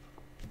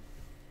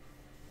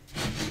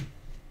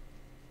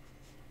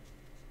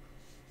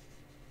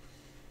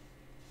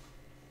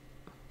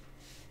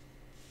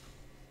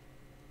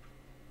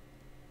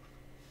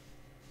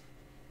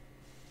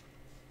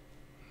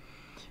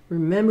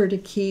 Remember to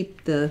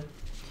keep the,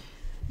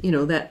 you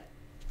know, that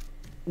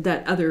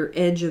other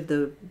edge of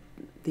the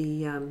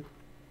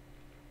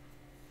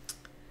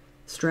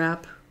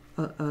strap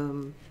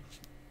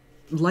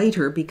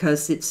lighter,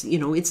 because it's, you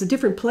know, it's a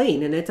different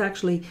plane and it's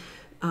actually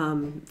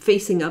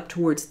facing up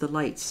towards the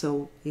light,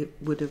 so it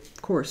would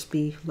of course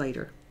be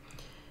lighter.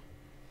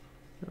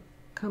 So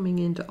coming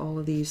into all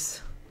of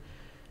these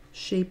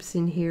shapes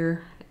in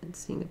here and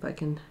seeing if I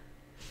can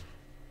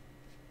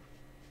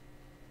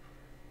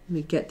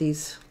really get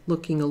these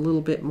looking a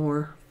little bit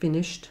more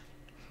finished.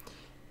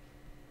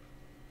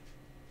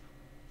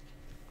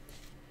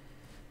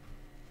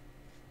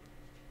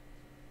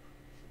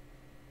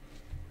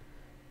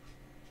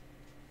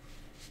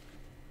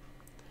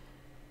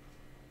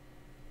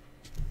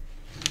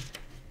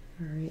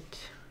 All right,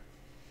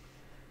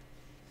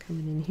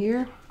 coming in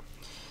here.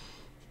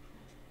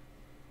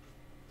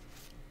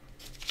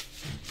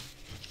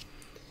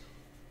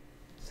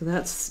 So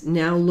that's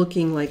now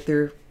looking like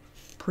they're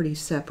pretty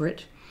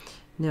separate.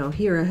 Now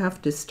here I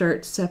have to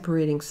start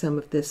separating some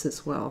of this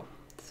as well.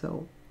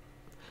 So,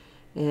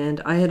 and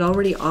I had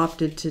already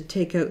opted to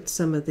take out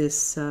some of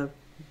this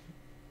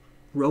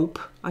rope,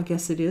 I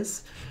guess it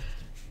is.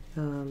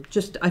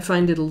 Just, I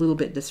find it a little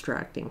bit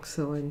distracting,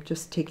 so I'm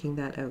just taking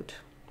that out.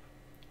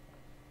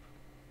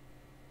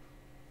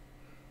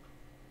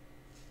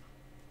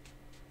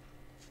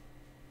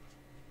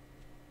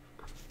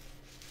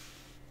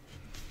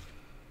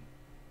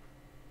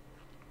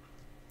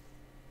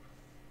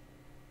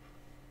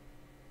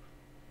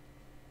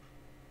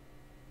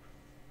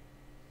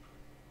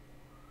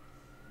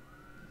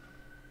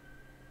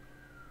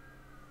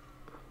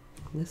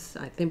 This,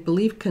 I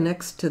believe,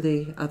 connects to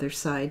the other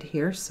side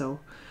here, so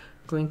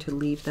I'm going to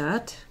leave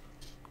that.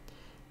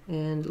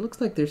 And it looks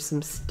like there's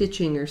some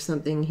stitching or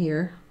something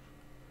here.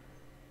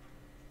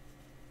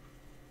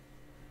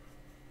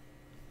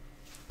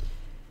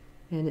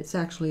 And it's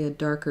actually a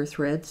darker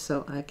thread,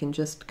 so I can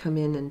just come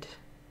in and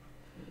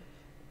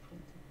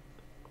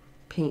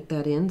paint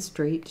that in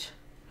straight,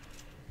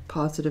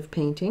 positive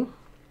painting.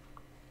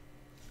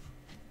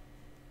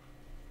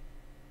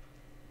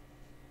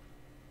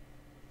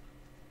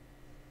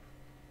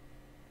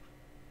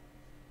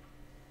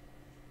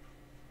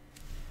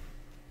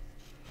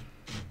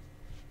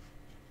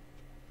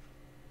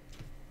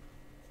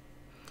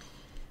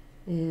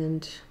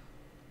 And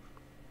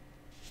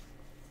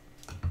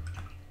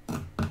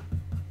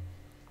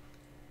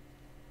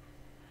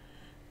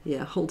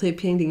yeah, whole day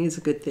painting is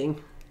a good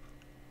thing.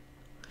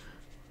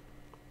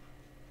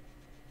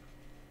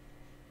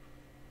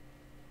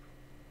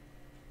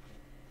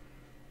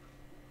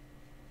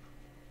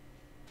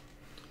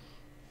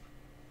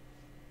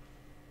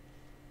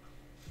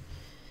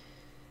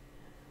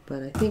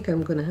 But I think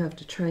I'm going to have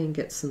to try and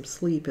get some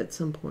sleep at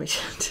some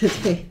point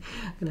today.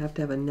 I'm going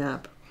to have a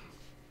nap.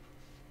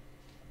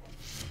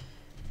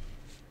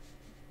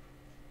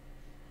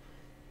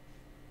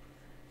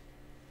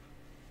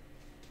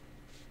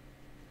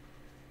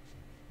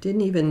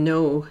 Didn't even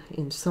know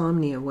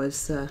insomnia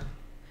was a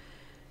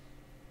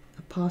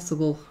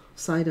possible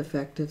side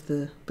effect of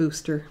the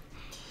booster,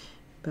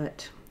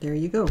 but there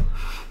you go.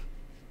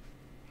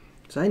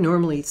 So I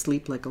normally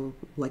sleep like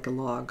a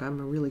log. I'm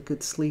a really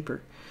good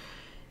sleeper,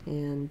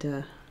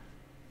 and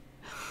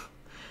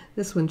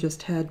this one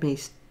just had me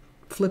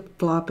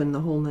flip-flopping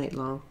the whole night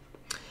long.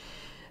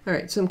 All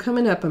right, so I'm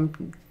coming up.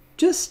 I'm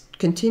just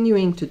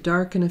continuing to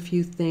darken a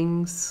few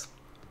things,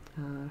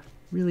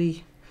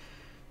 really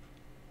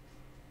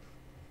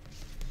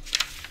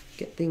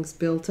get things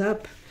built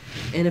up.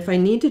 And if I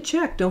need to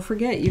check, don't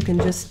forget, you can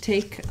just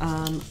take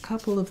a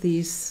couple of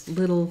these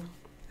little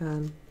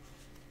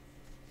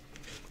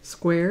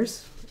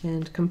squares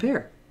and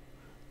compare.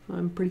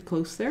 I'm pretty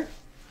close there.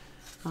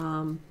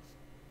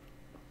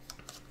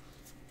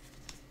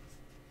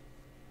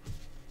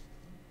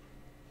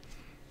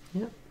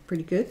 Yeah,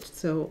 pretty good.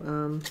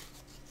 So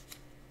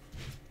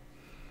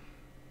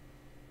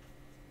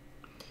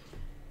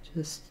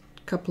just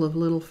a couple of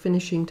little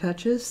finishing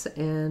touches,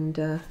 and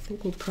I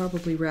think we'll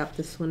probably wrap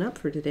this one up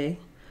for today.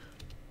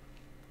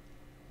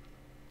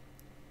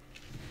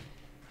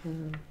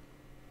 I'm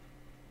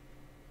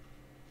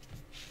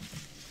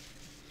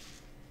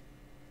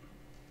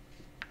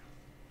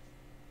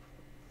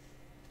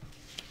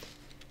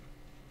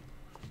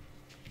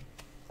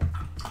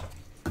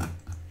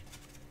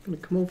going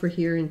to come over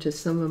here into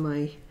some of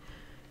my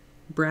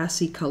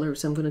brassy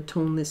colors. I'm going to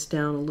tone this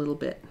down a little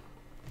bit.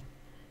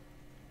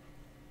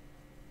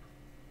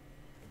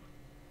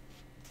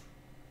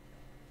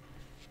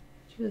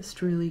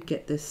 Just really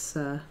get this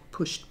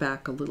pushed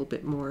back a little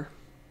bit more.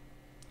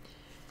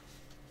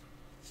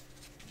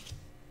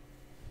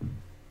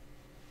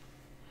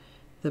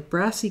 The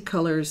brassy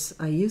colors,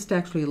 I used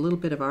actually a little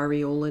bit of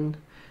Aureolin,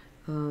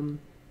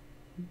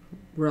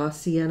 raw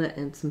sienna,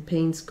 and some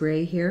Payne's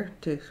gray here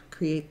to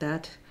create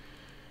that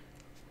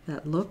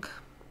look.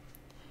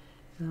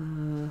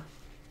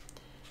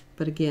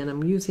 But again,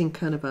 I'm using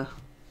kind of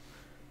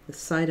the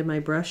side of my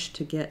brush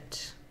to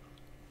get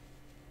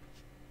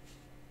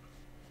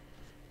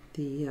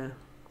the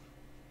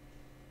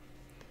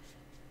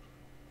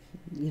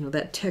you know,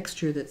 that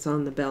texture that's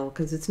on the bell,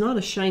 because it's not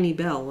a shiny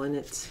bell, and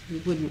it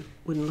wouldn't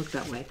look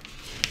that way.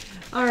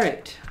 All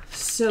right,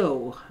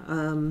 so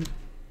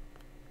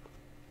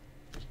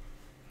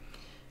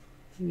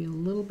maybe a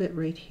little bit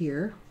right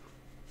here,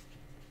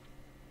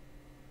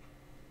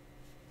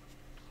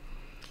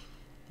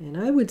 and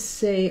I would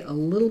say a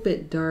little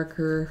bit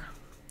darker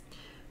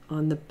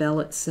on the bell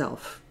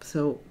itself.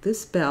 So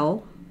this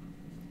bell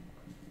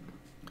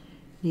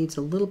needs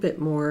a little bit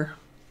more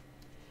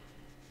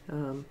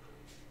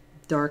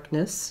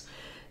darkness.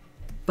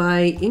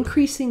 By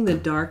increasing the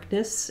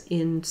darkness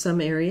in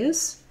some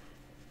areas,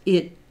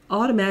 it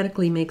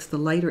automatically makes the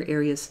lighter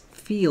areas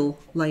feel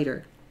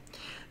lighter.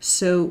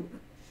 So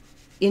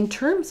in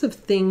terms of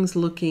things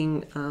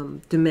looking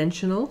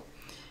dimensional,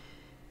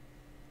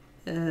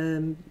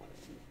 you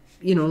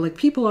know, like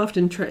people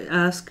often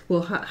ask,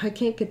 well, I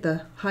can't get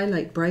the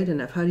highlight bright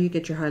enough. How do you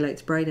get your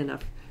highlights bright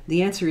enough?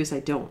 The answer is I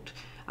don't.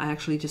 I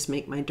actually just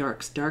make my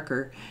darks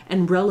darker,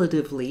 and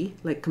relatively,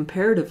 like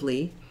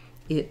comparatively,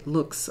 it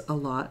looks a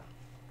lot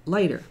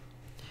lighter.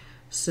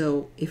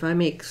 So if I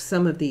make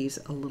some of these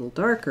a little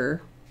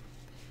darker,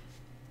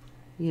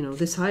 you know,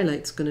 this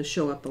highlight's going to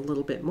show up a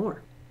little bit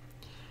more.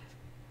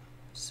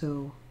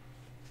 So,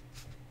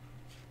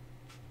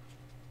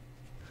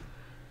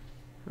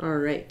 all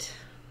right.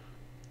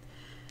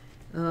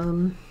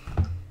 I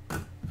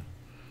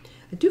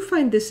do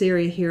find this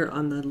area here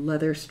on the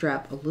leather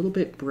strap a little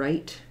bit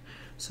bright,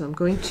 so I'm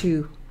going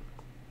to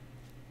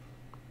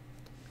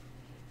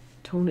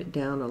tone it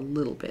down a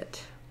little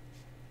bit.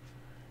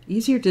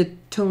 Easier to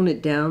tone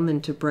it down than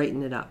to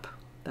brighten it up.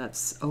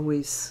 That's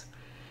always,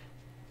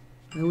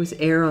 I always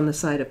err on the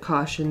side of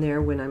caution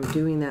there when I'm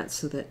doing that,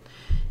 so that,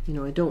 you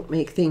know, I don't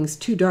make things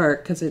too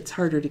dark, because it's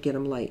harder to get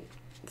them light.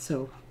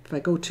 So if I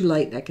go too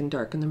light, I can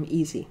darken them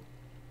easy.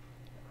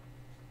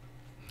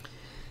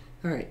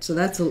 All right, so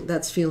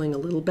that's feeling a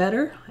little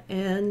better,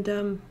 and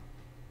all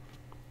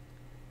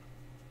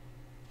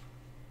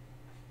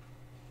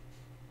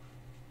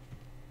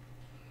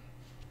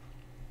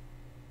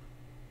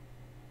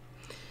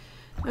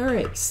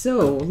right,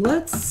 so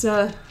let's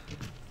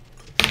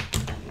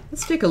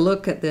take a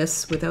look at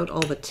this without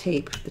all the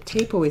tape. The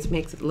tape always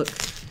makes it look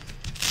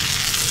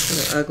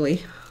kind of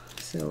ugly.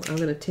 So I'm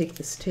going to take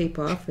this tape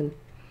off, and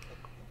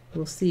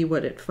we'll see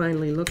what it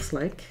finally looks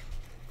like.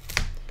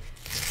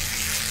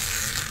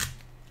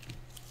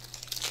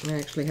 I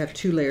actually have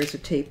 2 layers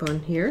of tape on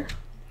here,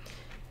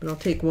 but I'll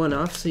take one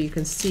off so you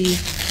can see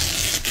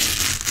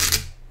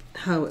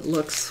how it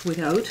looks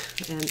without,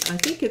 and I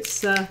think it's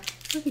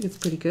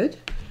pretty good.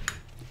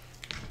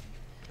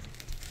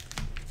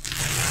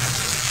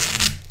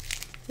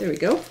 There we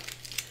go.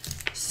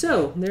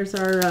 So there's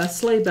our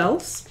sleigh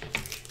bells.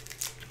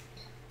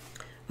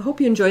 I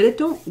hope you enjoyed it.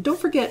 Don't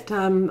forget,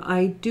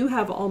 I do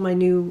have all my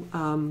new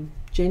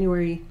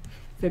January,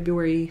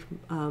 February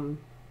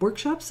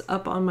workshops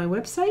up on my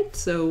website.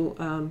 So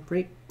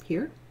right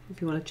here, if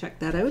you want to check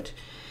that out.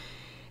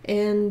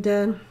 And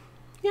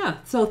yeah,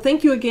 so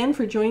thank you again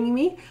for joining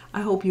me.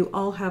 I hope you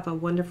all have a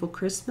wonderful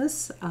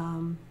Christmas,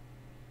 Hanukkah,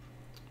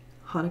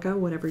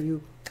 whatever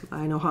you.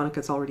 I know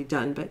Hanukkah's already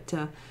done, but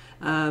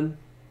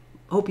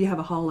hope you have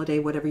a holiday,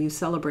 whatever you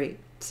celebrate.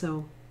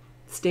 So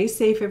stay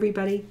safe,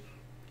 everybody,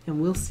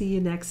 and we'll see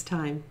you next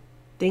time.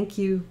 Thank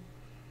you.